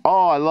Petzing,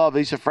 I love,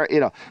 he's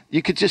a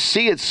you could just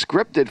see it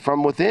scripted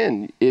from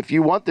within. If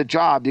you want the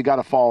job, you got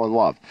to fall in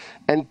love.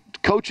 And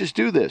coaches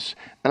do this.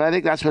 And I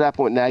think that's what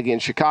happened with Nagy in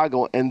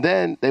Chicago. And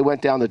then they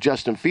went down the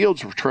Justin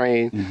Fields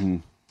train. Mm-hmm.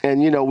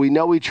 And, we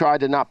know he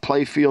tried to not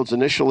play Fields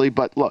initially.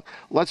 But, look,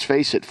 let's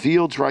face it.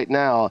 Fields right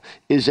now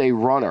is a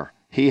runner.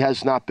 He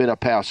has not been a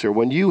passer.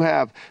 When you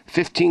have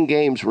 15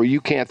 games where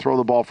you can't throw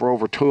the ball for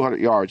over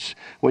 200 yards,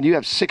 when you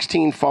have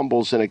 16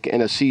 fumbles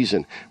in a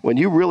season, when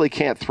you really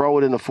can't throw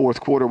it in the fourth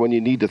quarter when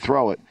you need to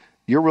throw it,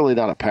 you're really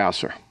not a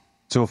passer.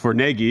 So for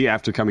Nagy,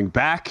 after coming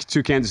back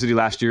to Kansas City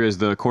last year as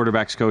the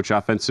quarterback's coach,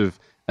 offensive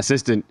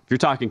assistant, if you're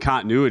talking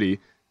continuity,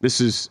 this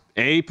is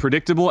A,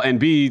 predictable, and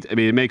B,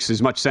 it makes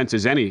as much sense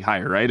as any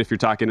hire, right? If you're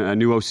talking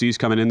new OCs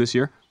coming in this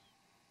year?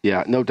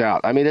 Yeah, no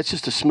doubt. It's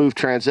just a smooth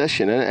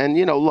transition. And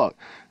look,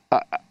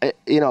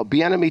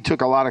 Bieniemy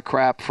took a lot of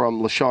crap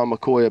from LaShawn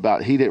McCoy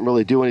about he didn't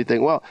really do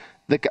anything. Well,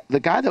 the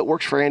guy that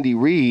works for Andy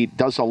Reid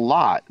does a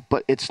lot,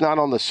 but it's not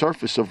on the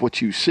surface of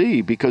what you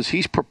see because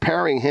he's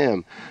preparing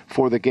him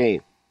for the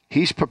game.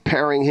 He's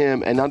preparing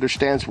him and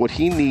understands what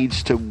he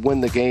needs to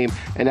win the game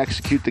and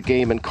execute the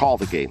game and call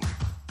the game.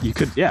 You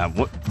could,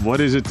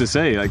 what is it to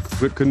say? Like,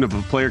 couldn't have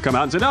a player come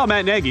out and said,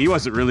 Matt Nagy, he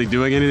wasn't really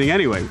doing anything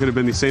anyway. It could have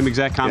been the same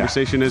exact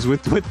conversation as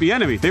with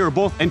Bieniemy. They were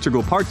both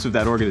integral parts of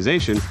that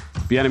organization.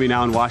 Bieniemy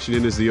now in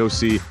Washington is the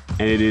OC,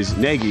 and it is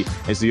Nagy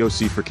as the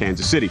OC for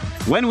Kansas City.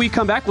 When we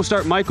come back, we'll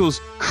start Michael's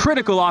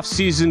critical off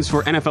seasons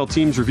for NFL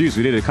teams reviews.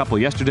 We did a couple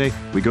yesterday.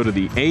 We go to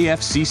the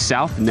AFC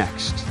South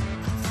next.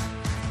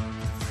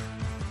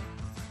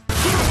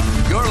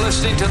 You're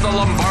listening to The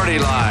Lombardi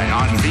Line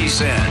on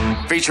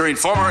VSiN, featuring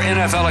former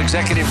NFL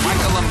executive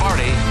Michael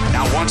Lombardi.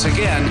 Now, once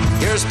again,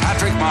 here's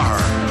Patrick Maher.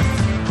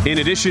 In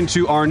addition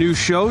to our new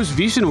shows,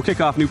 VSiN will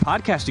kick off new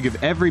podcasts to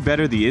give every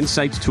bettor the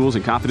insights, tools,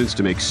 and confidence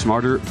to make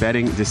smarter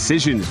betting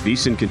decisions.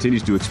 VSiN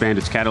continues to expand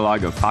its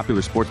catalog of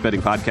popular sports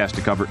betting podcasts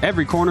to cover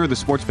every corner of the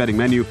sports betting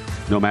menu.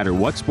 No matter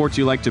what sports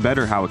you like to bet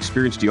or how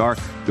experienced you are,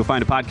 you'll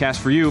find a podcast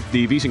for you.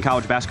 The VSiN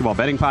College Basketball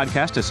Betting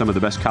Podcast has some of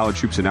the best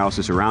college hoops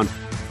analysis around,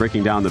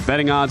 breaking down the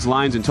betting odds,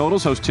 lines, and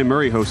totals. Host Tim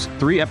Murray hosts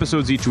 3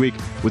 episodes each week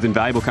with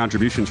invaluable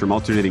contributions from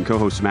alternating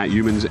co-hosts Matt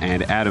Youmans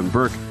and Adam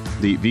Burke.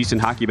 The VSiN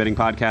Hockey Betting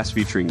Podcast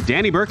featuring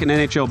Danny Burke and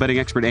NHL betting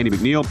expert Andy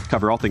McNeil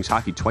cover all things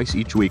hockey twice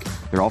each week.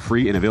 They're all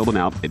free and available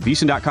now at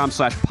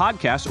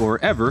VSiN.com/podcast or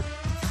wherever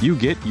you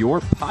get your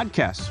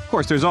podcasts. Of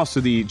course, there's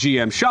also the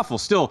GM Shuffle,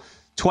 still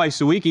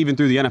twice a week, even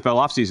through the NFL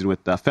offseason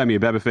with Femi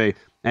Abebefe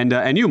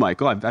and you,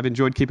 Michael. I've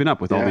enjoyed keeping up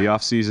with all the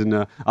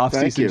offseason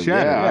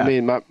chatter.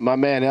 Yeah. My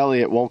man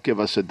Elliot won't give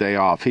us a day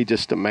off. He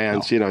just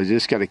demands, you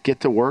just got to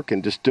get to work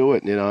and just do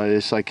it.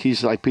 It's like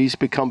he's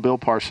become Bill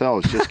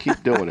Parcells. Just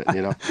keep doing it.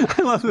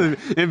 I love the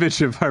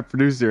image of our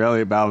producer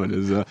Elliot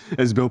Bauman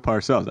as Bill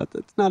Parcells.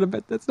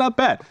 That's not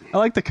bad. I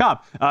like the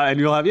cop. And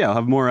you'll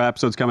have more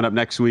episodes coming up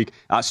next week.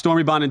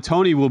 Stormy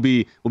Bonantoni will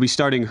be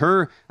starting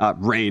her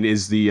reign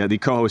as the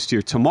co-host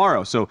here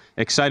tomorrow. So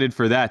excited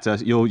for that.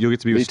 You'll get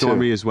to be with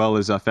Stormy too, as well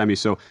as Femi.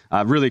 So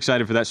really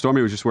excited for that.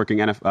 Stormy was just working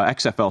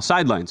XFL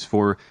sidelines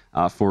for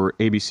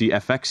ABC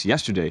FX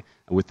yesterday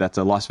with that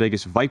Las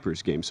Vegas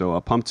Vipers game.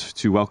 So pumped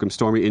to welcome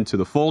Stormy into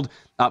the fold.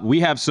 We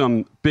have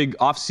some big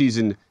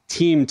offseason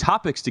team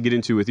topics to get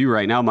into with you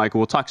right now, Michael.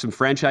 We'll talk some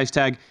franchise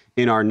tag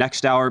in our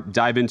next hour,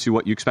 dive into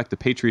what you expect the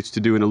Patriots to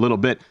do in a little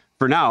bit.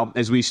 For now,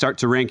 as we start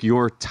to rank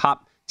your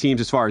top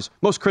teams as far as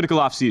most critical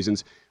off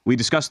seasons, we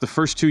discussed the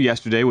first 2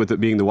 yesterday, with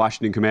it being the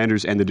Washington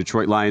Commanders and the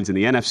Detroit Lions in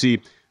the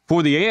NFC.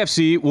 For the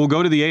AFC, we'll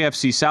go to the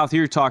AFC South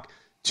here, talk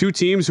 2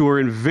 teams who are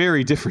in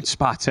very different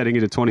spots heading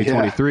into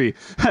 2023.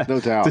 Yeah, no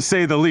doubt. To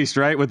say the least,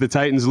 right? With the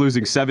Titans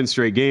losing 7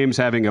 straight games,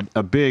 having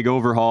a big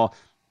overhaul,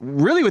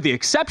 really with the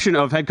exception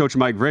of head coach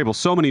Mike Vrabel.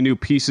 So many new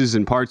pieces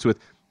and parts with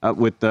a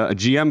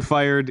GM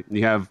fired.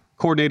 You have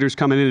coordinators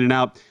coming in and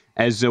out.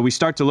 As we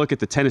start to look at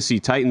the Tennessee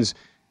Titans,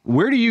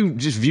 Where do you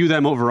just view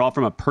them overall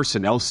from a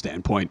personnel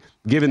standpoint,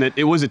 given that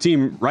it was a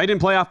team right in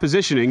playoff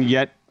positioning,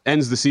 yet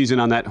ends the season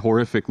on that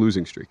horrific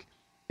losing streak?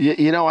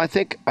 I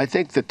think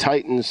the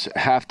Titans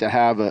have to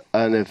have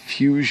an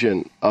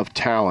infusion of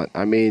talent.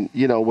 I mean,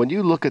 when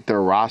you look at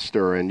their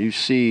roster and you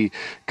see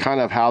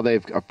kind of how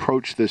they've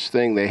approached this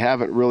thing, they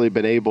haven't really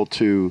been able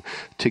to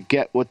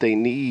get what they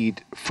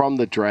need from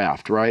the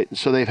draft, right?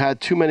 So they've had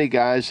too many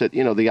guys that,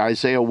 the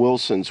Isaiah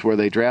Wilsons, where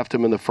they draft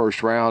him in the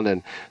first round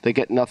and they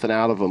get nothing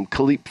out of him.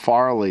 Khalif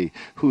Farley,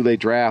 who they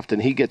draft,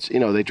 and he gets,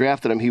 they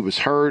drafted him, he was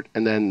hurt,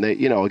 and then they,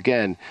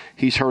 again,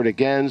 he's hurt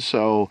again.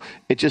 So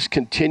it just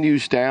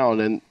continues down.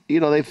 And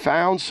they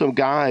found some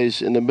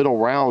guys in the middle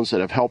rounds that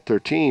have helped their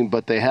team,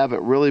 but they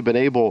haven't really been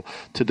able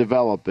to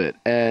develop it.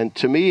 And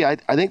to me, I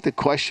think the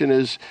question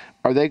is,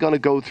 are they going to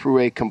go through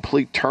a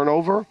complete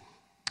turnover,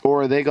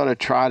 or are they going to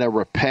try to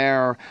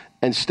repair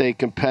and stay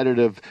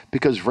competitive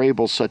because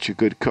Vrabel's such a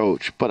good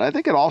coach? But I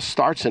think it all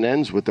starts and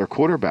ends with their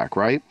quarterback,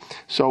 right?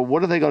 So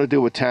what are they going to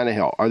do with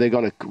Tannehill? Are they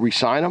going to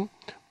re-sign him?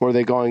 Or are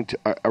they going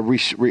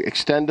to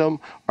extend him?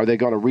 Are they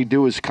going to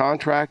redo his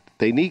contract?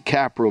 They need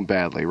cap room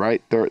badly,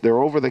 right? They're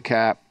over the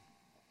cap.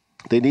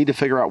 They need to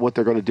figure out what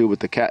they're going to do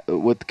with the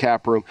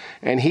cap room.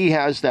 And he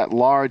has that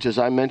large, as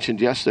I mentioned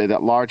yesterday,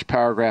 that large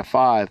paragraph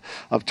 5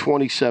 of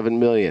 $27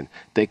 million.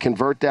 They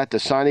convert that to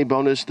signing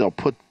bonus. They'll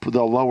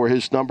lower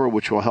his number,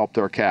 which will help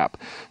their cap.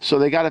 So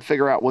they got to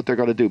figure out what they're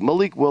going to do.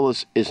 Malik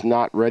Willis is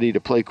not ready to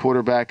play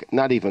quarterback,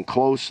 not even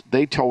close.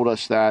 They told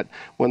us that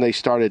when they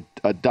started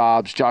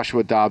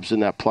Joshua Dobbs in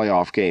that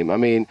playoff game. I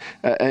mean,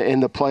 in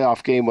the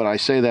playoff game, when I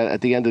say that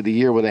at the end of the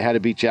year when they had to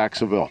beat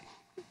Jacksonville.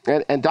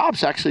 And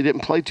Dobbs actually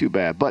didn't play too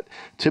bad. But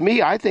to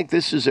me, I think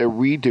this is a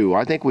redo.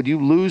 I think when you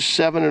lose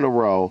 7 in a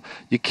row,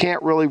 you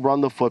can't really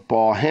run the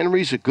football.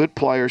 Henry's a good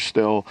player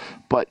still,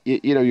 but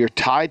you're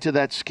tied to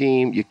that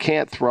scheme. You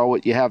can't throw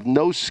it. You have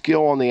no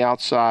skill on the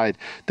outside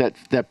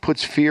that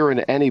puts fear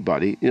into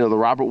anybody. The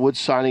Robert Woods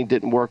signing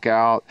didn't work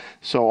out.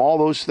 So all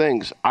those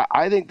things.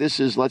 I think this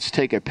is, let's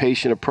take a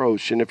patient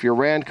approach. And if you're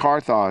Rand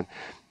Carthon,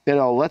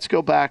 let's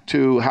go back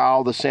to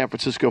how the San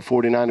Francisco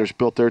 49ers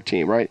built their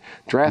team, right?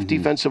 Draft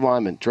defensive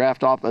linemen,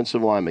 draft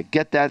offensive linemen,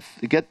 get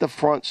the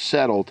front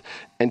settled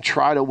and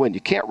try to win. You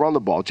can't run the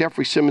ball.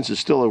 Jeffrey Simmons is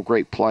still a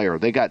great player.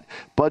 They got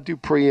Bud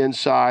Dupree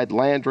inside,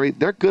 Landry.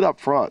 They're good up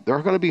front. They're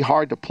going to be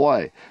hard to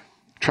play.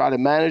 Try to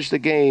manage the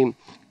game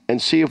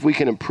and see if we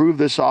can improve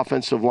this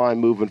offensive line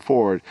moving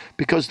forward.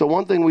 Because the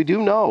one thing we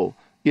do know,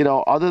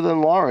 other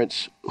than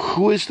Lawrence,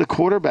 who is the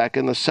quarterback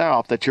in the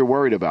South that you're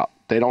worried about?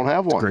 They don't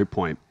have one. Great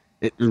point.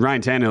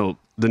 Ryan Tannehill,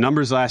 the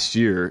numbers last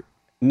year,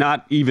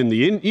 not even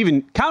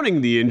even counting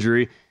the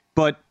injury,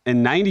 but a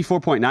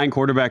 94.9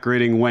 quarterback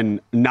rating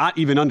when not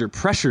even under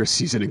pressure a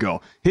season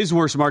ago. His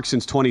worst mark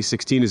since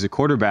 2016 as a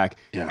quarterback.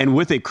 Yeah. And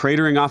with a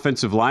cratering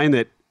offensive line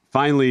that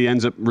finally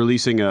ends up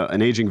releasing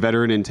an aging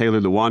veteran in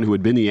Taylor Lewan, who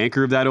had been the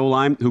anchor of that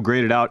O-line, who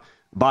graded out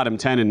bottom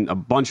 10 in a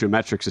bunch of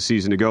metrics a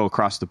season ago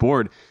across the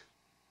board.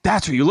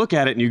 That's where you look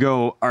at it and you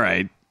go, all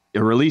right,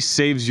 a release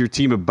saves your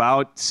team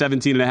about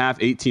 $17.5,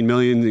 $18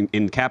 million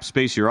in cap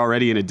space. You're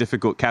already in a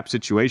difficult cap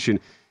situation.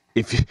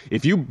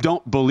 If you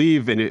don't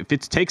believe, and if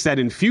it takes that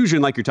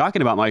infusion like you're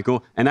talking about,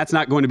 Michael, and that's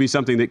not going to be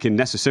something that can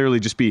necessarily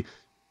just be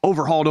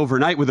overhauled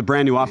overnight with a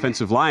brand new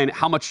offensive line,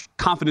 how much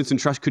confidence and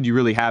trust could you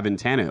really have in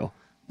Tannehill?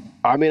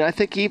 I mean, I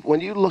think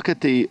when you look at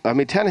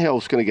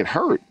Tannehill's going to get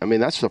hurt. I mean,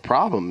 that's the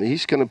problem.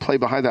 He's going to play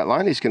behind that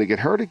line. He's going to get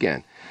hurt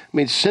again. I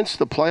mean, since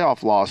the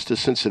playoff loss to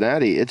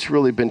Cincinnati, it's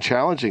really been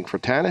challenging for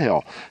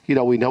Tannehill.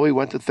 We know he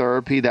went to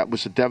therapy. That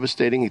was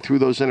devastating. He threw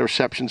those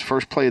interceptions,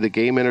 first play of the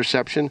game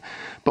interception.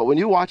 But when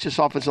you watch this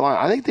offensive line,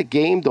 I think the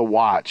game to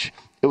watch,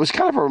 it was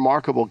kind of a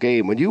remarkable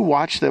game. When you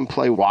watch them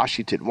play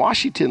Washington's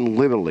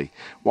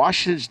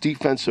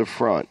defensive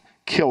front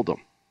killed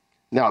them.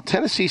 Now,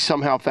 Tennessee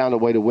somehow found a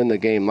way to win the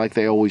game like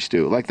they always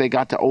do, like they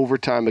got to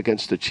overtime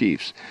against the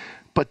Chiefs.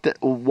 But the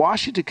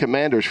Washington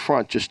Commanders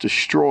front just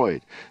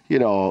destroyed,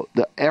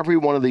 every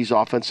one of these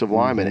offensive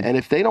linemen. And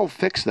if they don't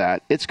fix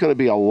that, it's going to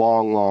be a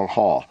long, long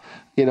haul.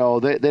 They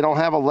don't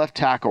have a left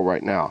tackle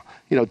right now.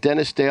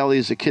 Dennis Daly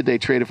is a kid they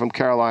traded from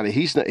Carolina.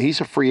 He's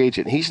a free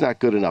agent. He's not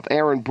good enough.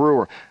 Aaron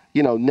Brewer,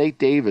 Nate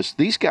Davis.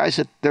 These guys,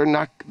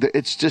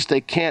 it's just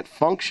they can't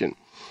function.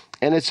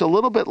 And it's a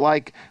little bit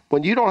like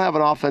when you don't have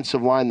an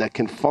offensive line that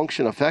can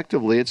function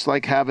effectively, it's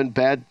like having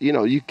bad,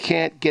 you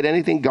can't get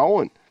anything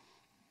going.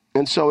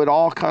 And so it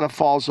all kind of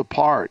falls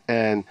apart.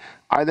 And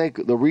I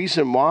think the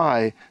reason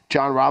why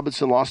John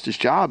Robinson lost his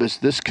job is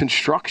this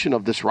construction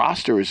of this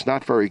roster is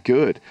not very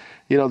good.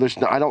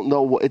 I don't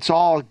know. It's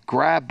all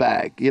grab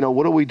bag.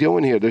 What are we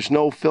doing here? There's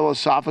no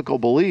philosophical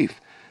belief.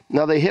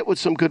 Now, they hit with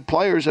some good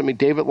players. I mean,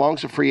 David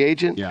Long's a free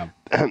agent. Yeah.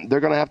 They're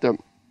going to have to,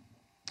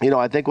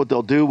 I think what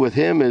they'll do with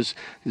him is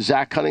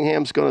Zach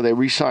Cunningham's they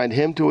re-signed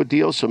him to a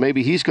deal, so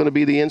maybe he's going to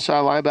be the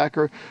inside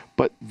linebacker.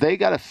 But they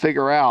got to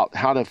figure out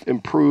how to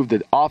improve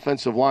the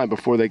offensive line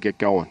before they get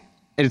going.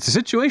 And it's a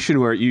situation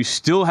where you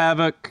still have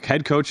a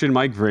head coach in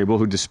Mike Vrabel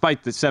who,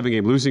 despite the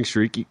 7-game losing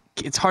streak,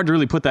 it's hard to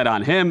really put that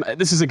on him.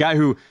 This is a guy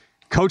who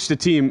coached a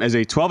team as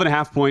a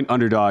 12.5-point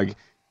underdog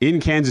in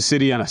Kansas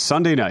City on a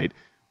Sunday night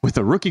with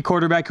a rookie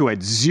quarterback who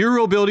had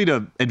zero ability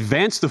to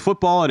advance the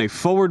football in a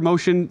forward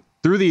motion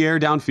through the air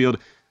downfield,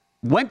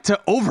 went to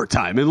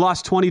overtime and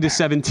lost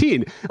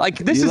 20-17. Like,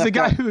 this is a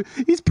guy who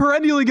he's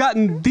perennially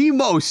gotten the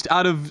most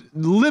out of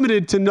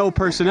limited to no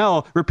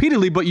personnel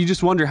repeatedly, but you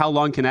just wonder how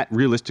long can that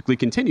realistically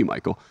continue,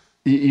 Michael?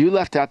 You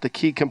left out the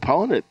key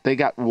component. They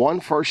got 1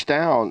 first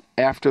down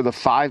after the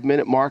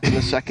 5-minute mark in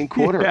the second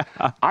quarter.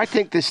 Yeah. I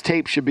think this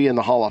tape should be in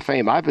the Hall of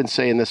Fame. I've been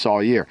saying this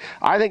all year.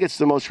 I think it's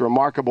the most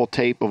remarkable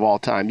tape of all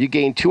time. You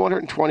gain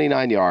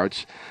 229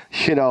 yards,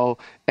 and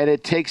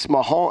it takes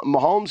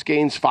Mahomes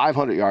gains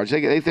 500 yards.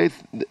 They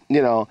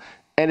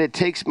and it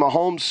takes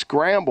Mahomes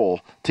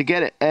scramble to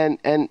get it.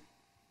 And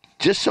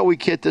just so we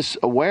get this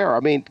aware, I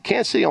mean,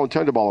 Kansas City only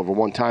turned the ball over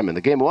 1 time in the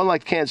game. It wasn't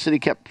like Kansas City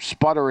kept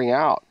sputtering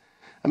out.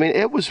 I mean,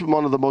 it was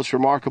one of the most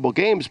remarkable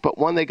games. But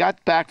when they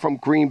got back from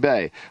Green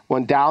Bay,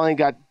 when Dowling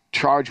got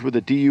charged with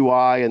a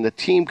DUI and the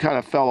team kind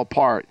of fell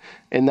apart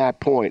in that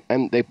point,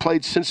 and they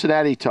played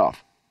Cincinnati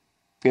tough.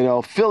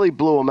 Philly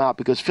blew them out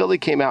because Philly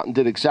came out and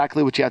did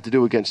exactly what you have to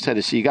do against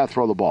Tennessee. You got to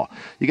throw the ball.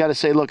 You got to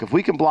say, look, if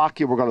we can block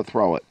you, we're going to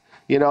throw it.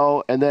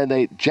 And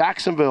then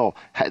Jacksonville,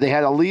 they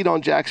had a lead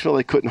on Jacksonville.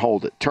 They couldn't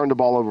hold it. Turned the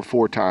ball over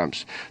 4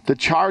 times. The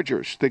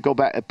Chargers, they go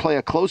back and play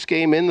a close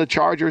game in the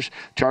Chargers.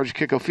 Chargers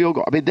kick a field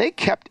goal. I mean, they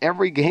kept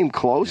every game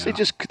close. Yeah. They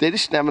just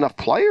didn't have enough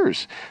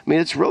players. I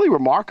mean, it's really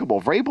remarkable.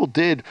 Vrabel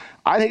did.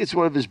 I think it's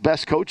one of his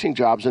best coaching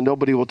jobs, and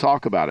nobody will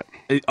talk about it.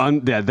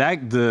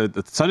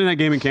 The Sunday night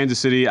game in Kansas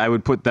City, I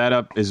would put that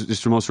up as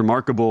just the most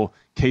remarkable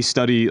case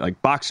study,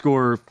 like box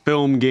score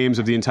film games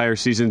of the entire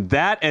season.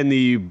 That and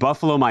the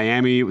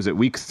Buffalo-Miami, was it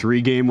week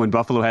 3 game when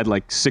Buffalo had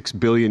like 6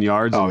 billion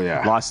yards and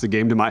lost the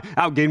game to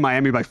outgained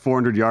Miami by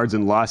 400 yards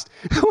and lost.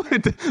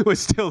 That was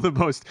still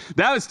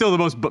the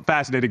most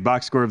fascinating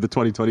box score of the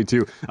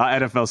 2022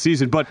 NFL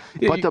season. But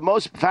the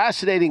most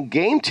fascinating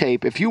game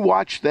tape, if you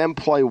watch them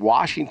play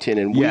Washington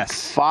in week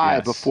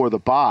 5 before the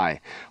bye,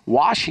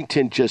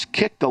 Washington just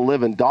kicked the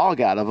living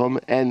dog out of them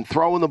and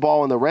throwing the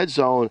ball in the red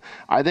zone.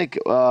 I think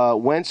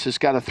Wentz has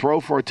got to throw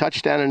for a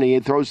touchdown, and he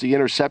throws the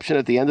interception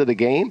at the end of the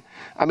game.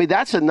 I mean,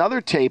 that's another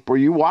tape where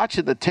you watch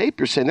the tape,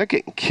 you're saying they're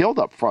getting killed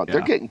up front. Yeah.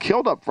 They're getting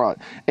killed up front,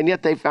 and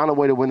yet they found a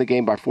way to win the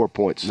game by 4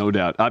 points. No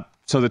doubt.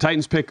 So the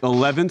Titans pick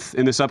 11th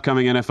in this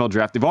upcoming NFL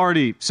draft. They've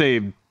already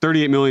saved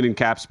 $38 million in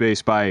cap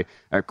space by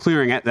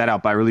clearing that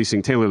out by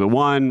releasing Taylor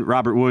Lewan,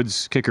 Robert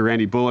Woods, kicker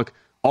Randy Bullock.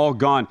 All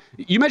gone.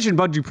 You mentioned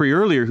Bud Dupree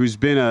earlier, who's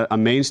been a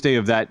mainstay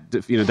of that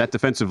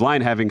defensive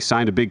line, having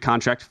signed a big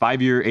contract,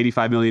 5-year,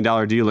 $85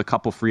 million deal a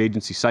couple free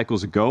agency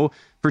cycles ago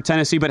for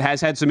Tennessee, but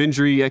has had some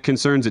injury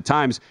concerns at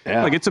times.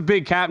 Yeah. Like, it's a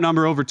big cap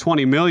number, over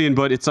 $20 million,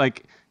 but it's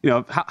like,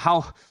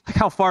 how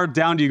far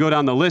down do you go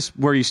down the list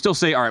where you still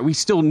say, all right, we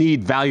still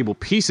need valuable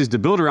pieces to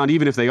build around,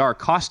 even if they are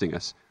costing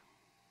us?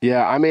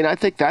 Yeah, I mean, I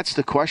think that's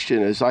the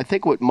question. I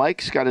think what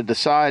Mike's got to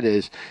decide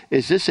is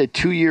this a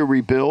 2-year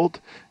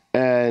rebuild?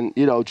 And,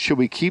 should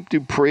we keep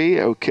Dupree?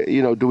 Okay,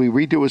 do we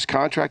redo his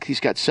contract? He's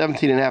got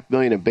 $17.5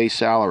 million in base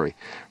salary,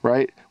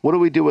 right? What do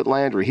we do with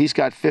Landry? He's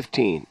got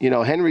 15.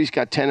 Henry's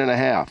got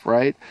 10.5,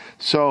 right?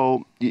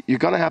 So you're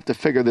going to have to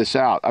figure this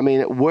out. I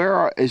mean,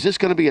 is this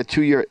going to be a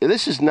 2-year?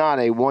 This is not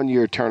a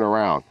 1-year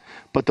turnaround.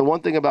 But the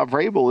one thing about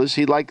Vrabel is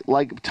he, like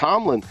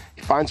Tomlin,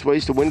 he finds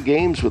ways to win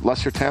games with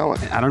lesser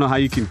talent. I don't know how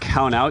you can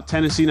count out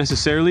Tennessee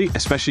necessarily,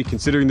 especially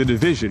considering the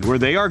division, where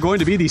they are going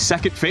to be the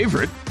second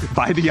favorite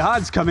by the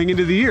odds coming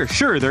into the year.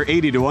 Sure, they're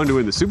 80-1 to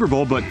win the Super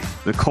Bowl, but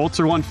the Colts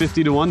are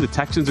 150-1, the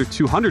Texans are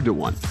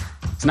 200-1.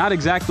 It's not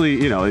exactly,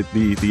 the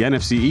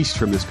NFC East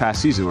from this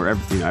past season where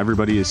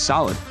everybody is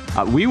solid.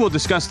 We will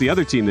discuss the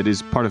other team that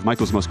is part of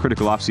Michael's most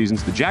critical off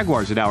seasons, the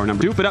Jaguars, at hour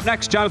number 2. But up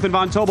next, Jonathan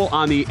Von Tobel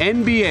on the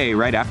NBA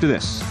right after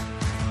this.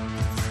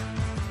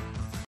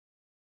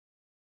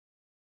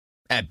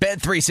 At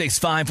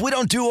Bet365, we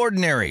don't do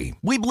ordinary.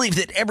 We believe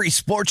that every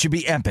sport should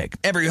be epic.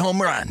 Every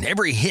home run,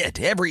 every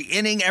hit, every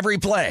inning, every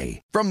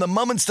play. From the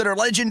moments that are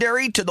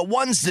legendary to the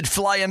ones that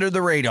fly under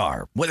the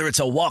radar. Whether it's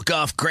a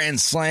walk-off grand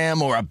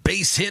slam or a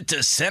base hit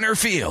to center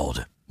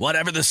field.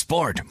 Whatever the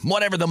sport,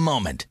 whatever the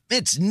moment.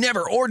 It's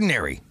never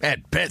ordinary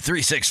at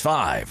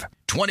Bet365.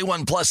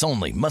 21 plus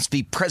only. Must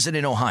be present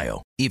in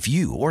Ohio. If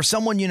you or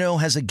someone you know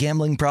has a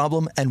gambling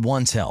problem and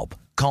wants help,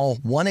 call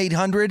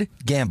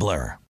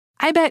 1-800-GAMBLER.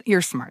 I bet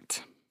you're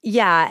smart.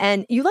 Yeah,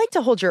 and you like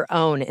to hold your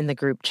own in the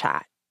group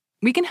chat.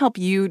 We can help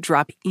you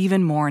drop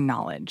even more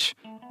knowledge.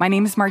 My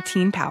name is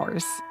Martine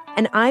Powers.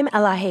 And I'm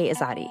Elahe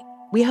Izadi.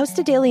 We host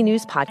a daily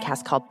news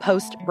podcast called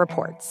Post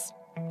Reports.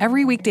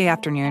 Every weekday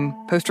afternoon,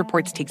 Post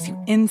Reports takes you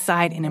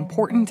inside an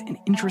important and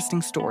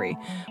interesting story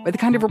with the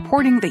kind of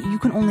reporting that you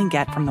can only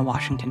get from the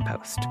Washington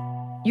Post.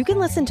 You can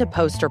listen to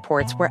Post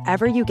Reports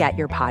wherever you get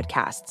your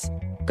podcasts.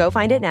 Go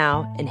find it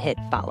now and hit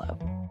follow.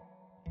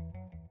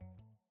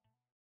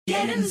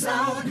 Get in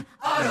zone,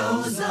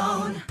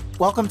 AutoZone.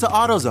 Welcome to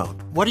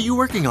AutoZone. What are you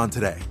working on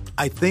today?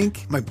 I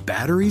think my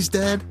battery's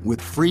dead.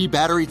 With free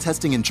battery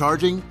testing and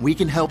charging, we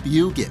can help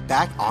you get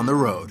back on the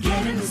road.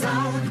 Get in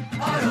zone,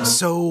 AutoZone.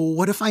 So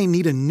what if I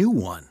need a new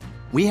one?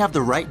 We have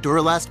the right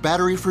Duralast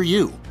battery for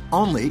you,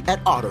 only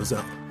at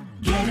AutoZone.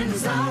 Get in the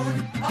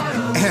zone.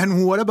 AutoZone.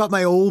 And what about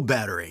my old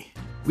battery?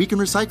 We can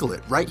recycle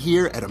it right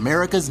here at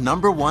America's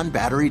 #1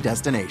 battery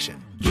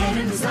destination. Get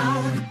in the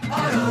zone.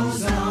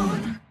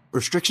 AutoZone.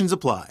 Restrictions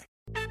apply.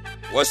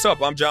 What's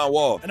up? I'm John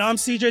Wall. And I'm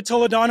CJ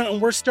Toledano,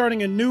 and we're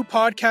starting a new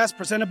podcast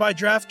presented by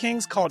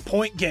DraftKings called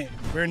Point Game.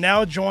 We're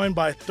now joined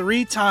by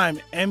 3-time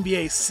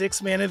NBA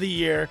Sixth Man of the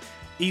Year,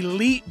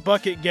 elite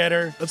bucket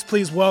getter. Let's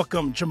please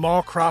welcome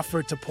Jamal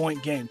Crawford to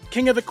Point Game.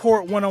 King of the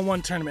Court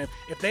one-on-one tournament.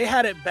 If they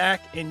had it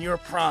back in your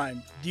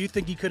prime, do you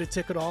think you could have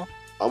took it all?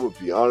 I'm going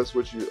to be honest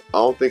with you. I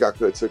don't think I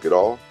could have took it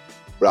all,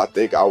 but I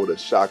think I would have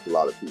shocked a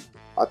lot of people.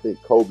 I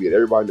think Kobe and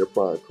everybody in their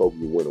prime, Kobe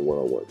would win a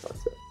one-on-one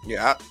contest.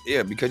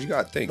 Yeah, because you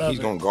got to think he's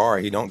going to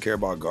guard. He don't care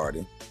about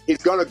guarding. He's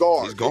going to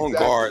guard. He's going to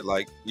guard.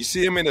 Like, you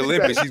see him in the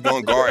Olympics, he's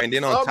going to guard. And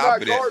then on top of that.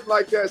 I'm not guarding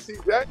like that,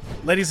 CJ.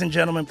 Ladies and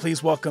gentlemen,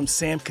 please welcome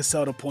Sam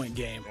Cassell to Point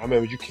Game. I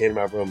remember you came in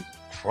my room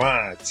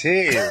crying,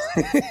 tears,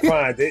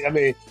 crying. I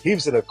mean, he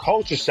was in a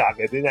culture shock.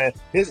 And then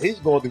he's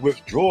going through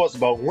withdrawals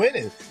about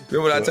winning.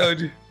 Remember what I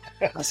told you?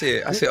 I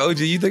said,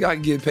 OG, you think I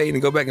can get paid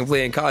and go back and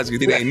play in college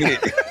because it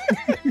ain't it?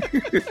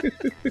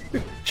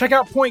 Check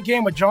out Point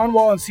Game with John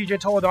Wall and CJ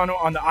Toledano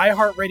on the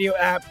iHeartRadio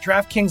app,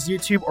 DraftKings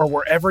YouTube, or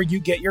wherever you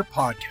get your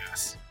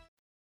podcasts.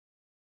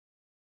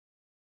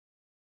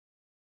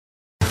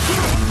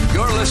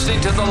 You're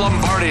listening to The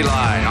Lombardi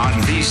Line on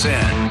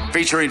VSiN,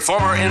 featuring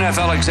former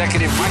NFL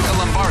executive Michael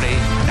Lombardi.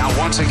 Now,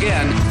 once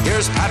again,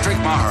 here's Patrick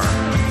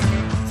Maher.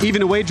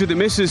 Even a wager that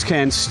misses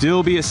can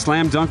still be a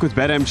slam dunk with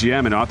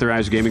BetMGM, an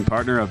authorized gaming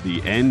partner of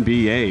the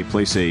NBA.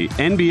 Place a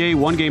NBA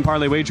one-game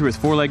parlay wager with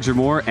 4 legs or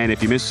more, and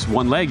if you miss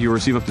one leg, you'll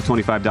receive up to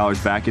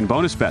 $25 back in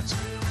bonus bets.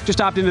 Just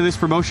opt into this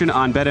promotion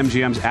on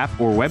BetMGM's app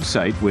or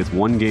website. With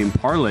one-game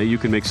parlay, you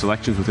can make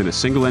selections within a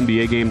single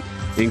NBA game,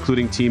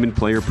 including team and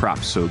player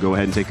props. So go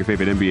ahead and take your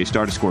favorite NBA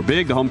star to score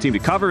big, the home team to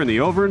cover, and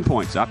the over in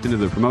points. Opt into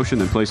the promotion,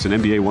 then place an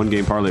NBA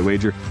one-game parlay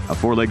wager of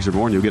 4 legs or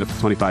more, and you'll get up to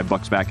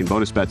 $25 back in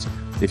bonus bets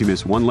if you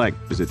miss one leg.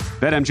 Visit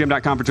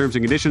BetMGM.com for terms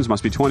and conditions.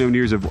 Must be 21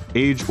 years of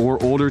age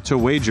or older to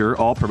wager.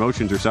 All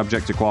promotions are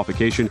subject to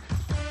qualification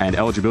and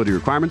eligibility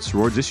requirements.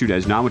 Rewards issued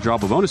as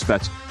non-withdrawable bonus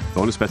bets.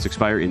 Bonus bets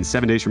expire in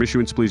 7 days from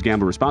issuance. Please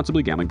gamble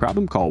responsibly. Gambling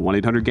problem? Call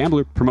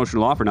 1-800-GAMBLER.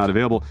 Promotional offer not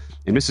available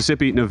in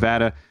Mississippi,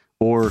 Nevada,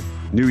 or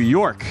New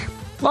York.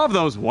 Love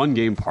those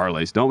one-game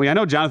parlays, don't we? I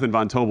know Jonathan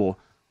Von Tobel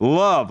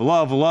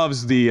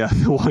loves the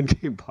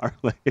one-game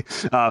parlay.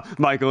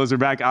 Michael, as we're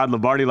back on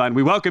Lombardi Line,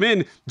 we welcome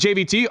in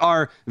JVT,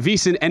 our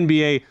VSiN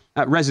NBA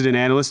resident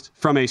analyst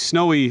from a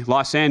snowy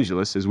Los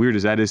Angeles, as weird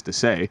as that is to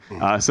say.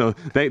 So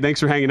thanks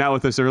for hanging out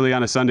with us early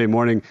on a Sunday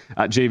morning,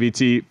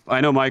 JVT. I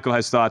know Michael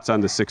has thoughts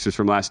on the Sixers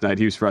from last night.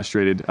 He was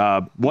frustrated.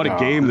 What a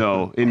game,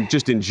 though, in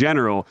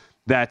general.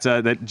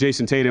 That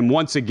Jason Tatum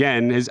once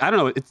again is, I don't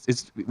know,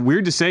 it's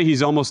weird to say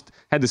he's almost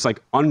had this like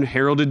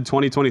unheralded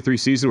 2023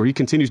 season where he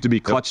continues to be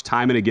clutch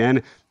time and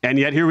again. And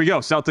yet here we go.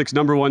 Celtics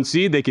 #1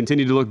 seed. They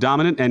continue to look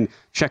dominant and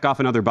check off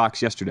another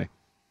box yesterday.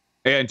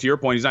 And to your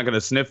point, he's not going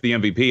to sniff the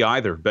MVP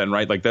either, Ben,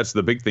 right? Like, that's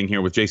the big thing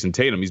here with Jason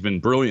Tatum. He's been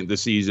brilliant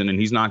this season, and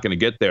he's not going to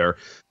get there.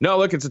 No,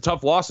 look, it's a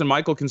tough loss, and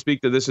Michael can speak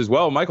to this as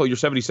well. Michael, your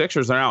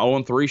 76ers are now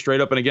 0-3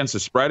 straight up and against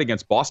the spread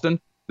against Boston.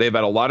 They've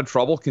had a lot of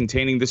trouble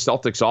containing the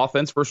Celtics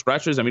offense for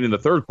stretches. I mean, in the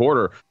third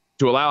quarter,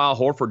 to allow Al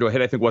Horford to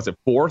hit, I think,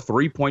 4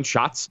 3-point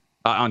shots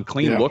on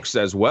clean looks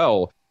as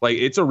well. Like,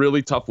 it's a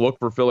really tough look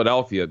for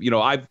Philadelphia. You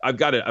know, I've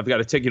got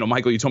to take,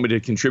 Michael, you told me to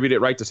contribute it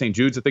right to St.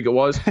 Jude's, I think it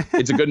was.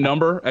 It's a good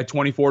number at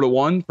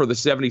 24-1 for the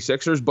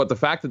 76ers, but the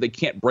fact that they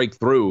can't break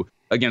through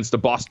against a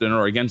Boston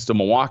or against a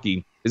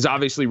Milwaukee is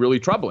obviously really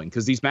troubling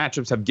because these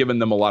matchups have given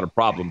them a lot of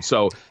problems.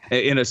 So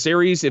in a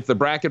series, if the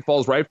bracket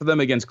falls right for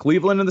them against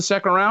Cleveland in the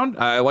second round,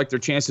 I like their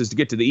chances to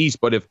get to the East.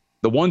 But if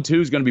the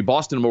 1-2 is going to be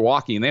Boston and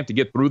Milwaukee and they have to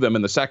get through them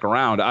in the second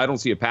round, I don't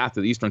see a path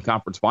to the Eastern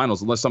Conference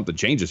Finals unless something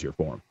changes here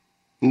for them.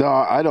 No,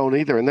 I don't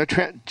either. And their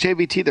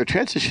JVT, their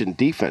transition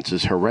defense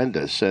is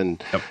horrendous.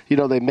 And,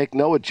 they make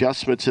no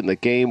adjustments in the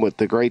game with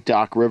the great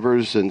Doc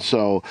Rivers. And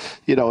so,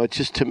 it's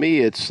just, to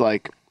me, it's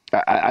like,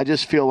 I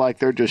just feel like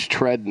they're just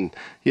treading,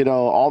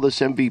 all this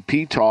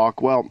MVP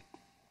talk. Well,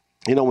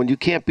 when you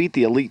can't beat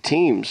the elite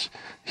teams,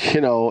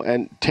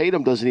 and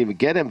Tatum doesn't even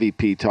get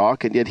MVP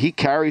talk, and yet he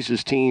carries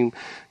his team,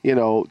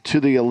 to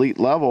the elite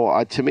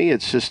level. To me,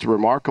 it's just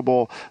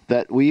remarkable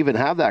that we even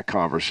have that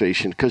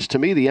conversation because to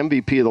me, the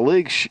MVP of the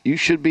league, you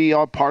should be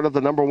part of the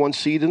 #1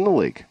 seed in the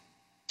league.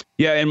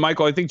 Yeah, and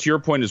Michael, I think to your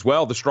point as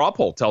well, the straw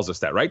poll tells us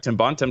that, right? Tim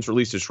Bontemps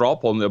released a straw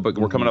poll, but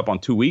we're coming up on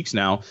 2 weeks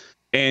now.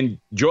 And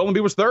Joel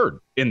Embiid was third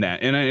in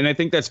that. And I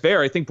think that's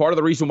fair. I think part of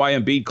the reason why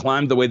Embiid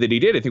climbed the way that he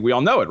did, I think we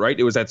all know it, right?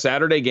 It was that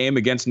Saturday game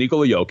against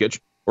Nikola Jokic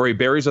where he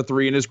buries a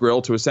 3 in his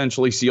grill to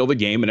essentially seal the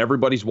game, and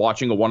everybody's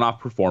watching a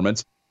one-off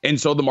performance. And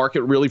so the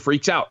market really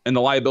freaks out, and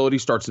the liability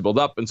starts to build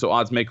up, and so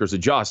odds makers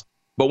adjust.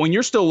 But when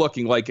you're still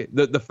looking, like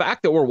the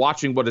fact that we're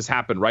watching what has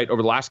happened, right,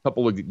 over the last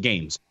couple of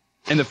games,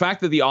 and the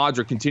fact that the odds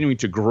are continuing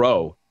to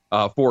grow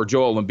for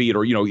Joel Embiid,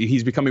 or,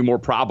 he's becoming more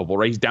probable,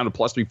 right? He's down to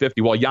plus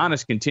 350 while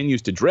Giannis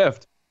continues to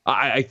drift.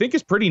 I think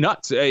is pretty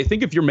nuts. I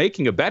think if you're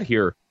making a bet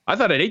here, I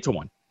thought at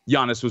 8-1,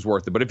 Giannis was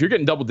worth it. But if you're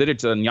getting double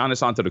digits on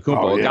Giannis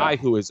Antetokounmpo, a guy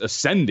who is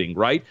ascending,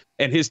 right,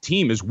 and his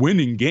team is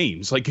winning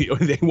games, like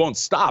they won't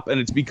stop, and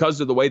it's because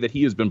of the way that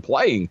he has been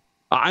playing.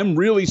 I'm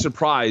really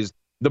surprised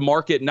the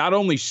market not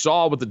only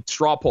saw what the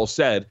straw poll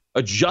said,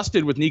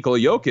 adjusted with Nikola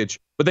Jokic,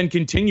 but then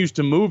continues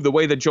to move the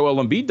way that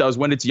Joel Embiid does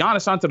when it's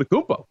Giannis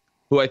Antetokounmpo,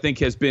 who I think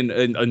has been,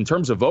 in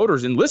terms of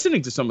voters and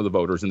listening to some of the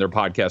voters in their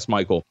podcast,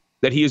 Michael,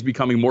 that he is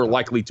becoming more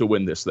likely to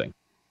win this thing.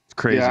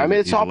 Crazy. Yeah, I mean,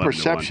 it's all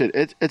perception.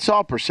 It's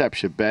all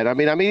perception, Ben. I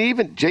mean,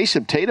 even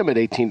Jason Tatum at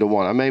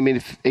 18-1. I mean,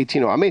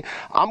 18-1.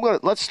 I mean,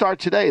 let's start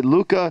today.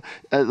 Luka,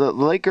 the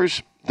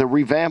Lakers, the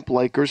revamped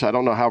Lakers. I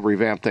don't know how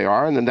revamped they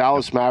are, and the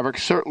Dallas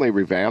Mavericks certainly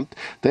revamped.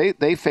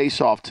 They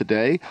face off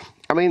today.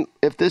 I mean,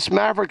 if this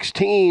Mavericks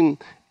team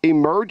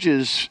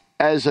emerges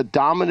as a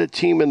dominant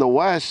team in the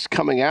West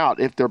coming out,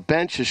 if their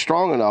bench is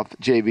strong enough,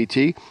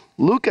 JVT,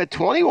 Luka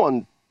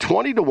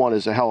 20-1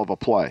 is a hell of a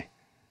play.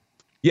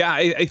 Yeah,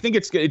 I think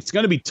it's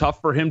going to be tough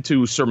for him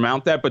to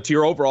surmount that. But to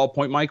your overall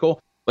point,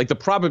 Michael, like the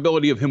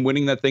probability of him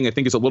winning that thing, I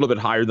think is a little bit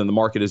higher than the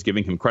market is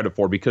giving him credit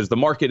for, because the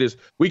market is,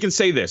 we can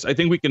say this, I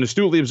think we can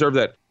astutely observe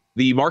that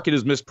the market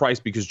is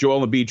mispriced because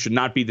Joel Embiid should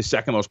not be the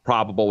second most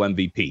probable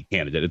MVP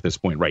candidate at this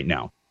point right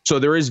now. So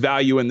there is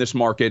value in this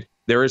market.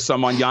 There is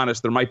some on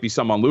Giannis. There might be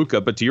some on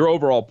Luka. But to your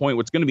overall point,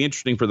 what's going to be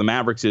interesting for the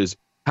Mavericks is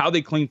how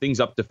they clean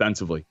things up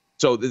defensively.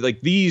 So, like,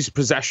 these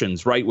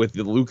possessions, right, with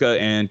Luka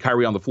and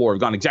Kyrie on the floor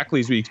have gone exactly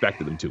as we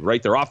expected them to,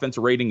 right? Their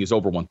offensive rating is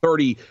over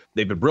 130.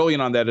 They've been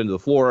brilliant on that end of the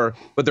floor,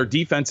 but their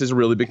defense is a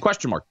really big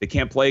question mark. They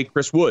can't play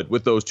Chris Wood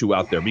with those two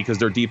out there because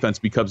their defense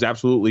becomes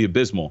absolutely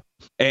abysmal.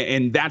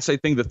 And that's, I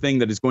think, the thing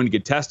that is going to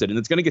get tested, and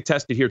it's going to get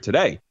tested here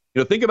today.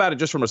 You know, think about it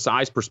just from a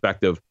size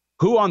perspective.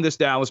 Who on this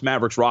Dallas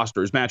Mavericks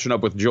roster is matching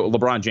up with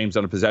LeBron James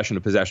on a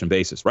possession-to-possession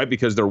basis, right?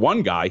 Because they're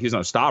one guy, he's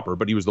not a stopper,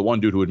 but he was the one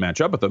dude who would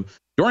match up with him.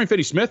 Dorian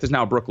Finney-Smith is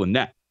now a Brooklyn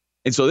Net.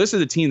 And so this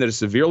is a team that is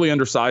severely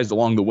undersized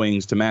along the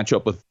wings to match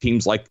up with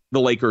teams like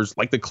the Lakers,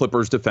 like the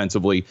Clippers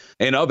defensively,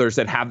 and others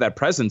that have that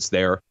presence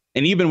there.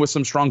 And even with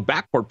some strong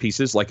backcourt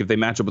pieces, like if they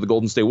match up with the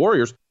Golden State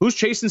Warriors, who's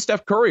chasing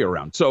Steph Curry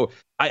around? So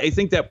I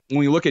think that when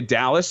we look at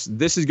Dallas,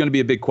 this is going to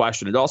be a big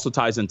question. It also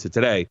ties into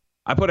today.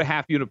 I put a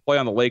half unit play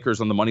on the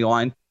Lakers on the money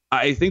line.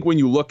 I think when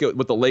you look at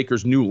what the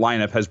Lakers' new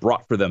lineup has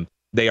brought for them,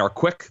 they are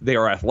quick, they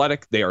are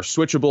athletic, they are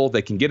switchable,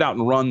 they can get out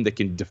and run, they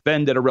can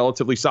defend at a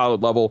relatively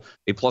solid level.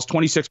 A plus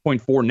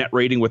 26.4 net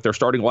rating with their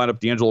starting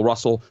lineup, D'Angelo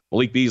Russell,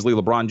 Malik Beasley,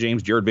 LeBron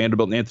James, Jared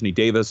Vanderbilt, and Anthony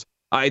Davis.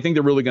 I think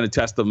they're really going to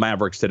test the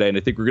Mavericks today, and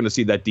I think we're going to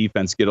see that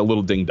defense get a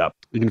little dinged up.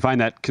 You can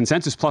find that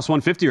consensus plus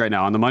 150 right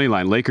now on the money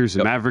line. Lakers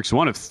and Mavericks,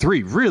 one of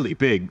three really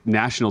big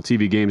national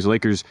TV games.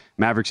 Lakers,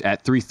 Mavericks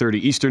at 3:30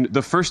 Eastern.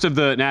 The first of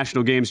the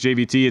national games,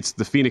 JVT, it's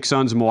the Phoenix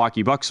Suns and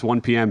Milwaukee Bucks, 1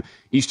 p.m.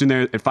 Eastern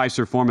there at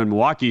Fiserv Forum in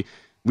Milwaukee.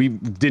 We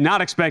did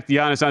not expect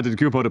Giannis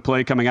Antetokounmpo to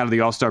play coming out of the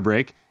All-Star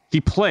break.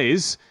 He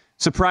plays.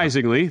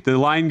 Surprisingly, the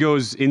line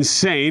goes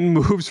insane,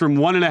 moves from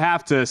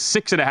 1.5 to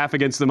 6.5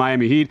 against the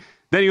Miami Heat.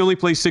 Then he only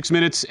plays 6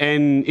 minutes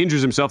and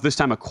injures himself, this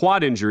time a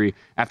quad injury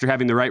after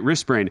having the right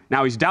wrist sprain.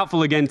 Now he's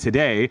doubtful again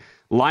today.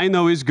 Line,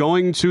 though, is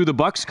going to the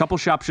Bucks. Couple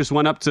shops just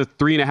went up to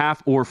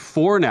 3.5 or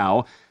 4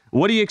 now.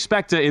 What do you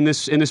expect in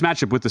this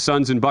matchup with the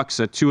Suns and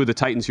Bucks, two of the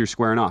Titans here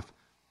squaring off?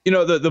 You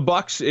know, the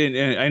Bucks,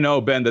 and I know,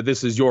 Ben, that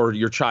this is your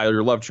child,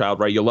 your love child,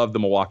 right? You love the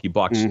Milwaukee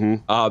Bucks.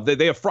 Mm-hmm.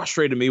 They have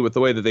frustrated me with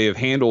the way that they have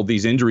handled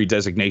these injury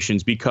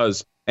designations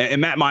because, and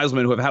Matt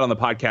Meiselman, who I've had on the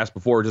podcast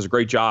before, does a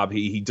great job.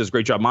 He does a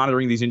great job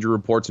monitoring these injury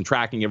reports and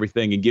tracking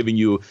everything and giving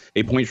you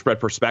a point spread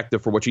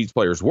perspective for what each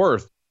player is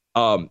worth.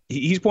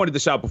 He's pointed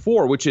this out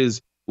before, which is,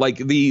 like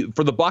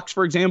for the Bucks,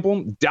 for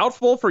example,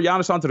 doubtful for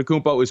Giannis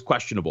Antetokounmpo is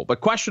questionable,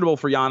 but questionable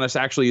for Giannis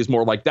actually is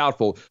more like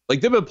doubtful.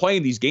 Like they've been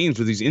playing these games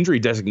with these injury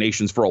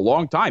designations for a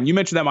long time. You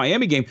mentioned that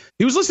Miami game;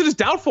 he was listed as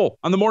doubtful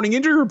on the morning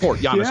injury report.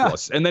 Giannis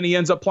was, and then he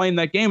ends up playing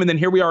that game, and then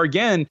here we are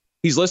again.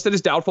 He's listed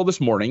as doubtful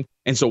this morning,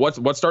 and so what's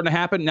starting to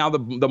happen now?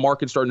 The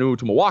market's starting to move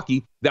to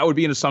Milwaukee. That would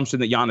be an assumption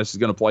that Giannis is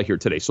going to play here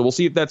today. So we'll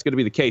see if that's going to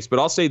be the case. But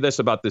I'll say this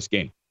about this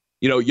game: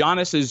 you know,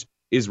 Giannis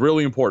is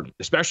really important,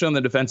 especially on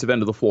the defensive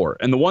end of the floor.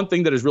 And the one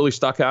thing that has really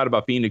stuck out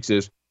about Phoenix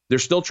is they're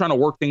still trying to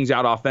work things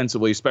out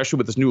offensively, especially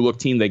with this new look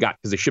team they got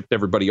because they shipped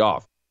everybody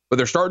off. But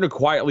they're starting to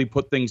quietly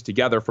put things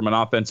together from an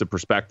offensive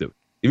perspective.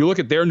 If you look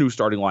at their new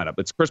starting lineup,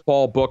 it's Chris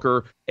Paul,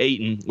 Booker,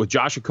 Ayton, with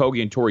Josh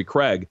Okogie and Torrey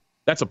Craig.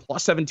 That's a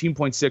plus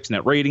 17.6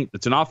 net rating.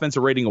 It's an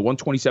offensive rating of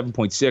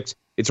 127.6.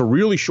 It's a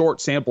really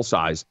short sample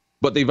size,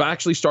 but they've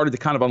actually started to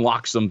kind of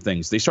unlock some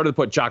things. They started to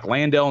put Jock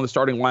Landale in the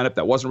starting lineup.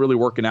 That wasn't really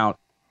working out.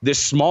 This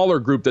smaller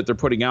group that they're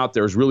putting out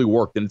there has really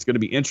worked, and it's going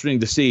to be interesting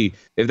to see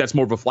if that's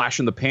more of a flash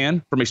in the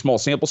pan from a small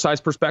sample size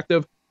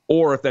perspective,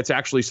 or if that's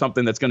actually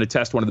something that's going to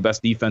test one of the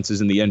best defenses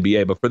in the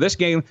NBA. But for this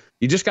game,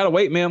 you just got to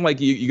wait, man. Like,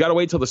 you got to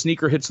wait till the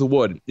sneaker hits the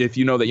wood if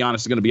you know that Giannis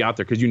is going to be out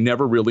there, because you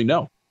never really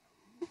know.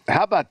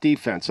 How about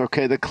defense?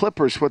 Okay, the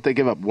Clippers, what they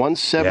give up,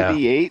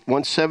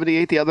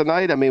 178 the other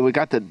night? I mean, we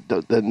got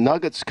the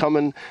Nuggets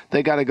coming.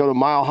 They got to go to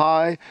Mile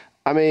High.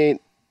 I mean,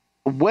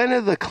 when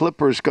are the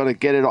Clippers going to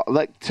get it all?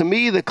 Like, to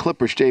me, the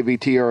Clippers,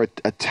 JVT, are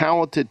a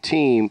talented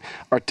team,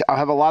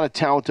 have a lot of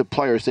talented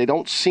players. They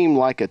don't seem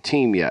like a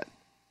team yet.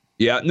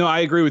 Yeah, no, I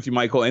agree with you,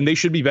 Michael, and they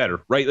should be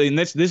better, right? And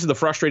this is the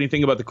frustrating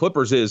thing about the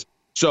Clippers is,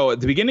 so at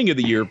the beginning of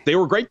the year, they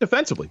were great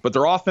defensively, but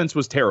their offense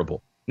was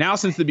terrible. Now,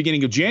 since the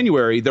beginning of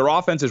January, their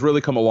offense has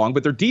really come along,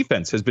 but their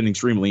defense has been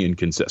extremely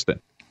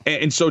inconsistent.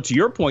 And so to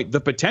your point,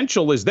 the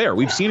potential is there.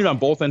 We've seen it on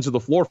both ends of the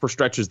floor for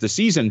stretches this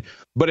season,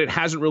 but it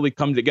hasn't really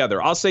come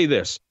together. I'll say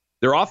this.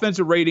 Their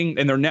offensive rating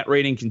and their net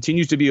rating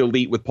continues to be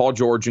elite with Paul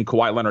George and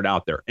Kawhi Leonard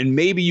out there. And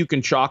maybe you can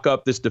chalk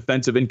up this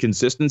defensive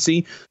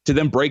inconsistency to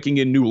them breaking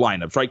in new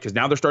lineups, right? Because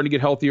now they're starting to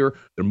get healthier.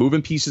 They're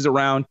moving pieces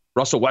around.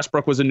 Russell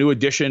Westbrook was a new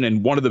addition,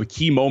 and one of the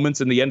key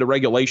moments in the end of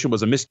regulation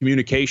was a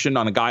miscommunication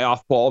on a guy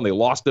off ball, and they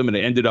lost him, and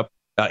it ended up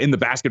in the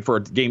basket for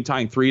a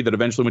game-tying three that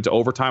eventually went to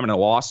overtime and a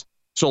loss.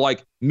 So,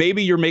 like,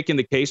 maybe you're making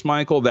the case,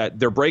 Michael, that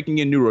they're breaking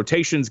in new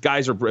rotations,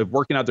 guys are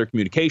working out their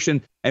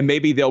communication, and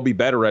maybe they'll be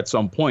better at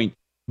some point.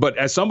 But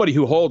as somebody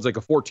who holds like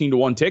a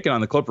 14-1 ticket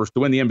on the Clippers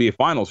to win the NBA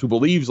Finals, who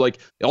believes like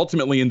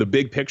ultimately in the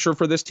big picture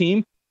for this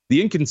team,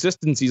 the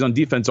inconsistencies on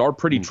defense are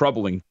pretty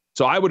troubling.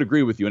 So I would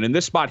agree with you. And in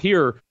this spot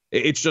here,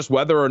 it's just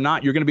whether or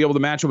not you're going to be able to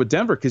match up with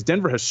Denver, because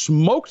Denver has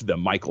smoked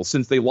them, Michael,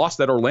 since they lost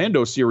that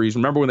Orlando series.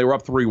 Remember when they were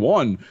up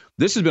 3-1?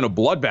 This has been a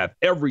bloodbath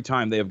every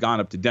time they have gone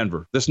up to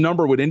Denver. This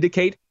number would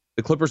indicate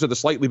the Clippers are the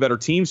slightly better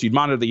team, so you'd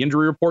monitor the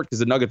injury report because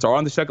the Nuggets are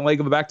on the second leg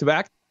of a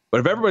back-to-back.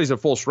 But if everybody's at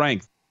full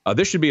strength,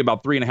 this should be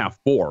about 3.5,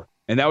 4.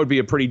 And that would be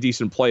a pretty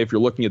decent play if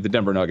you're looking at the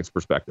Denver Nuggets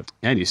perspective.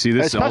 And you see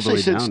this especially all the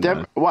way since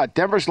down.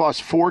 Denver's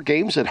lost 4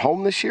 games at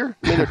home this year.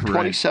 I mean, they're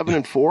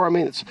 27-4. I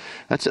mean,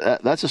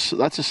 that's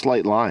a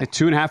slight line.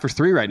 2.5 or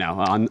 3 right now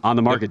on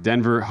the market.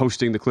 Denver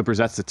hosting the Clippers.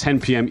 That's the 10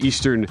 p.m.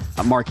 Eastern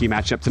marquee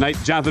matchup tonight.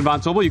 Jonathan Von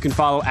Tobel, you can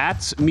follow at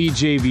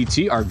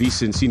MeJVT, our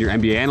VSiN senior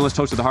NBA analyst,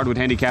 host of the Hardwood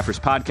Handicappers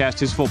podcast.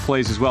 His full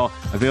plays as well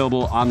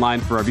available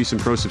online for our VSiN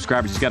Pro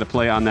subscribers. He's got to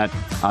play on that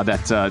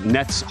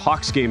Nets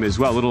Hawks game as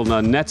well. Little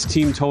Nets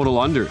team total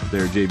under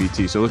there,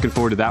 JVT. So looking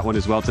forward to that one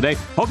as well today.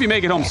 Hope you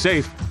make it home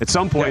safe at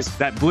some point. Yes.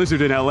 That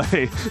blizzard in LA.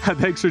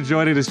 Thanks for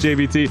joining us,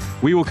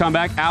 JVT. We will come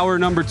back hour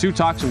number 2,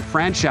 talk some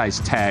franchise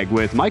tag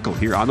with Michael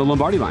here on the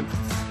Lombardi Line.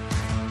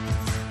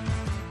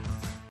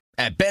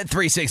 At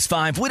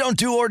Bet365, we don't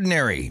do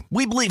ordinary.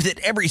 We believe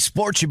that every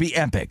sport should be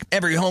epic.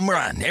 Every home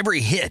run, every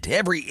hit,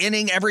 every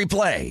inning, every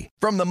play.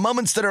 From the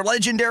moments that are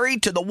legendary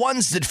to the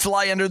ones that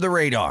fly under the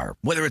radar.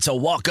 Whether it's a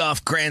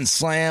walk-off grand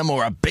slam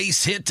or a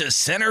base hit to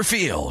center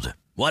field.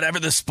 Whatever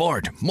the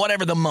sport,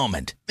 whatever the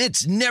moment,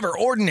 it's never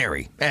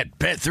ordinary at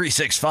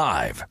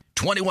Bet365.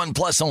 21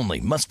 plus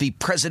only. Must be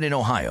present in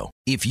Ohio.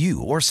 If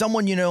you or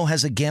someone you know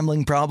has a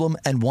gambling problem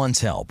and wants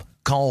help,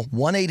 call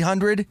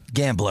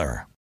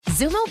 1-800-GAMBLER.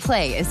 Xumo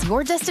Play is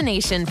your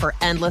destination for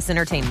endless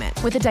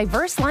entertainment. With a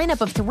diverse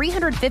lineup of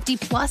 350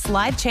 plus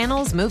live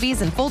channels,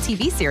 movies, and full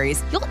TV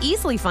series, you'll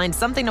easily find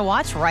something to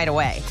watch right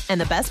away. And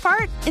the best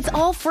part? It's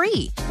all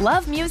free.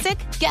 Love music?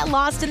 Get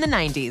lost in the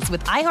 90s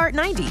with iHeart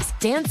 90s,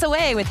 dance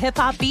away with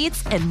hip-hop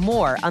beats, and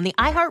more on the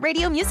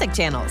iHeartRadio music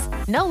channels.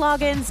 No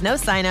logins, no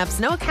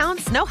signups, no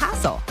accounts, no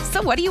hassle.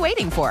 So what are you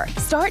waiting for?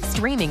 Start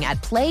streaming at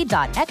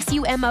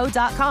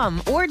play.xumo.com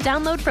or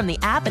download from the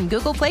app and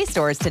Google Play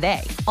stores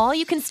today. All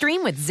you can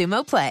stream with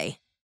Xumo Play.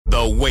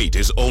 The wait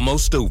is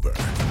almost over.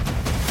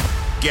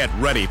 Get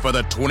ready for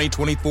the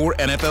 2024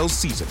 NFL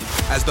season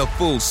as the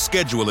full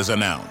schedule is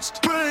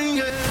announced.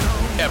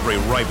 Every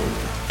rivalry,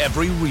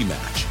 every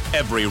rematch,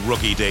 every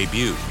rookie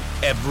debut,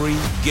 every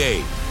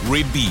game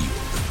revealed.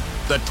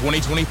 The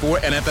 2024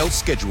 NFL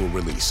schedule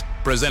release,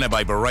 presented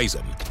by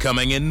Verizon,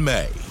 coming in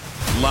May.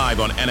 Live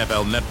on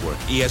NFL Network,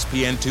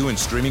 ESPN2, and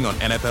streaming on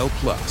NFL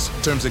Plus.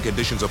 Terms and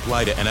conditions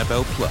apply to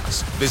NFL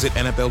Plus. Visit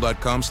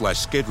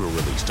NFL.com/schedule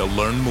release to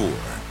learn more.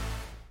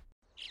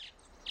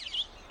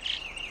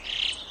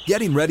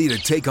 Getting ready to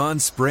take on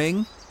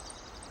spring?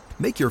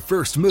 Make your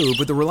first move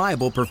with the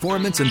reliable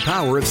performance and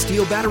power of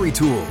Steel battery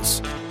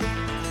tools.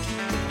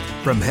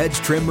 From hedge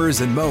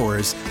trimmers and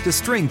mowers to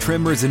string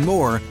trimmers and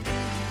more,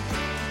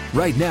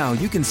 right now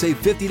you can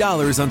save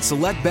 $50 on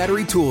select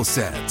battery tool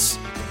sets.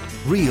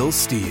 Real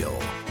Steel.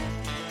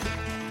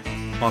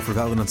 Offer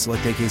valid on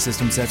select AK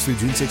system sets through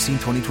June 16,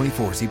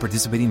 2024. See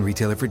participating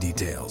retailer for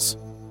details.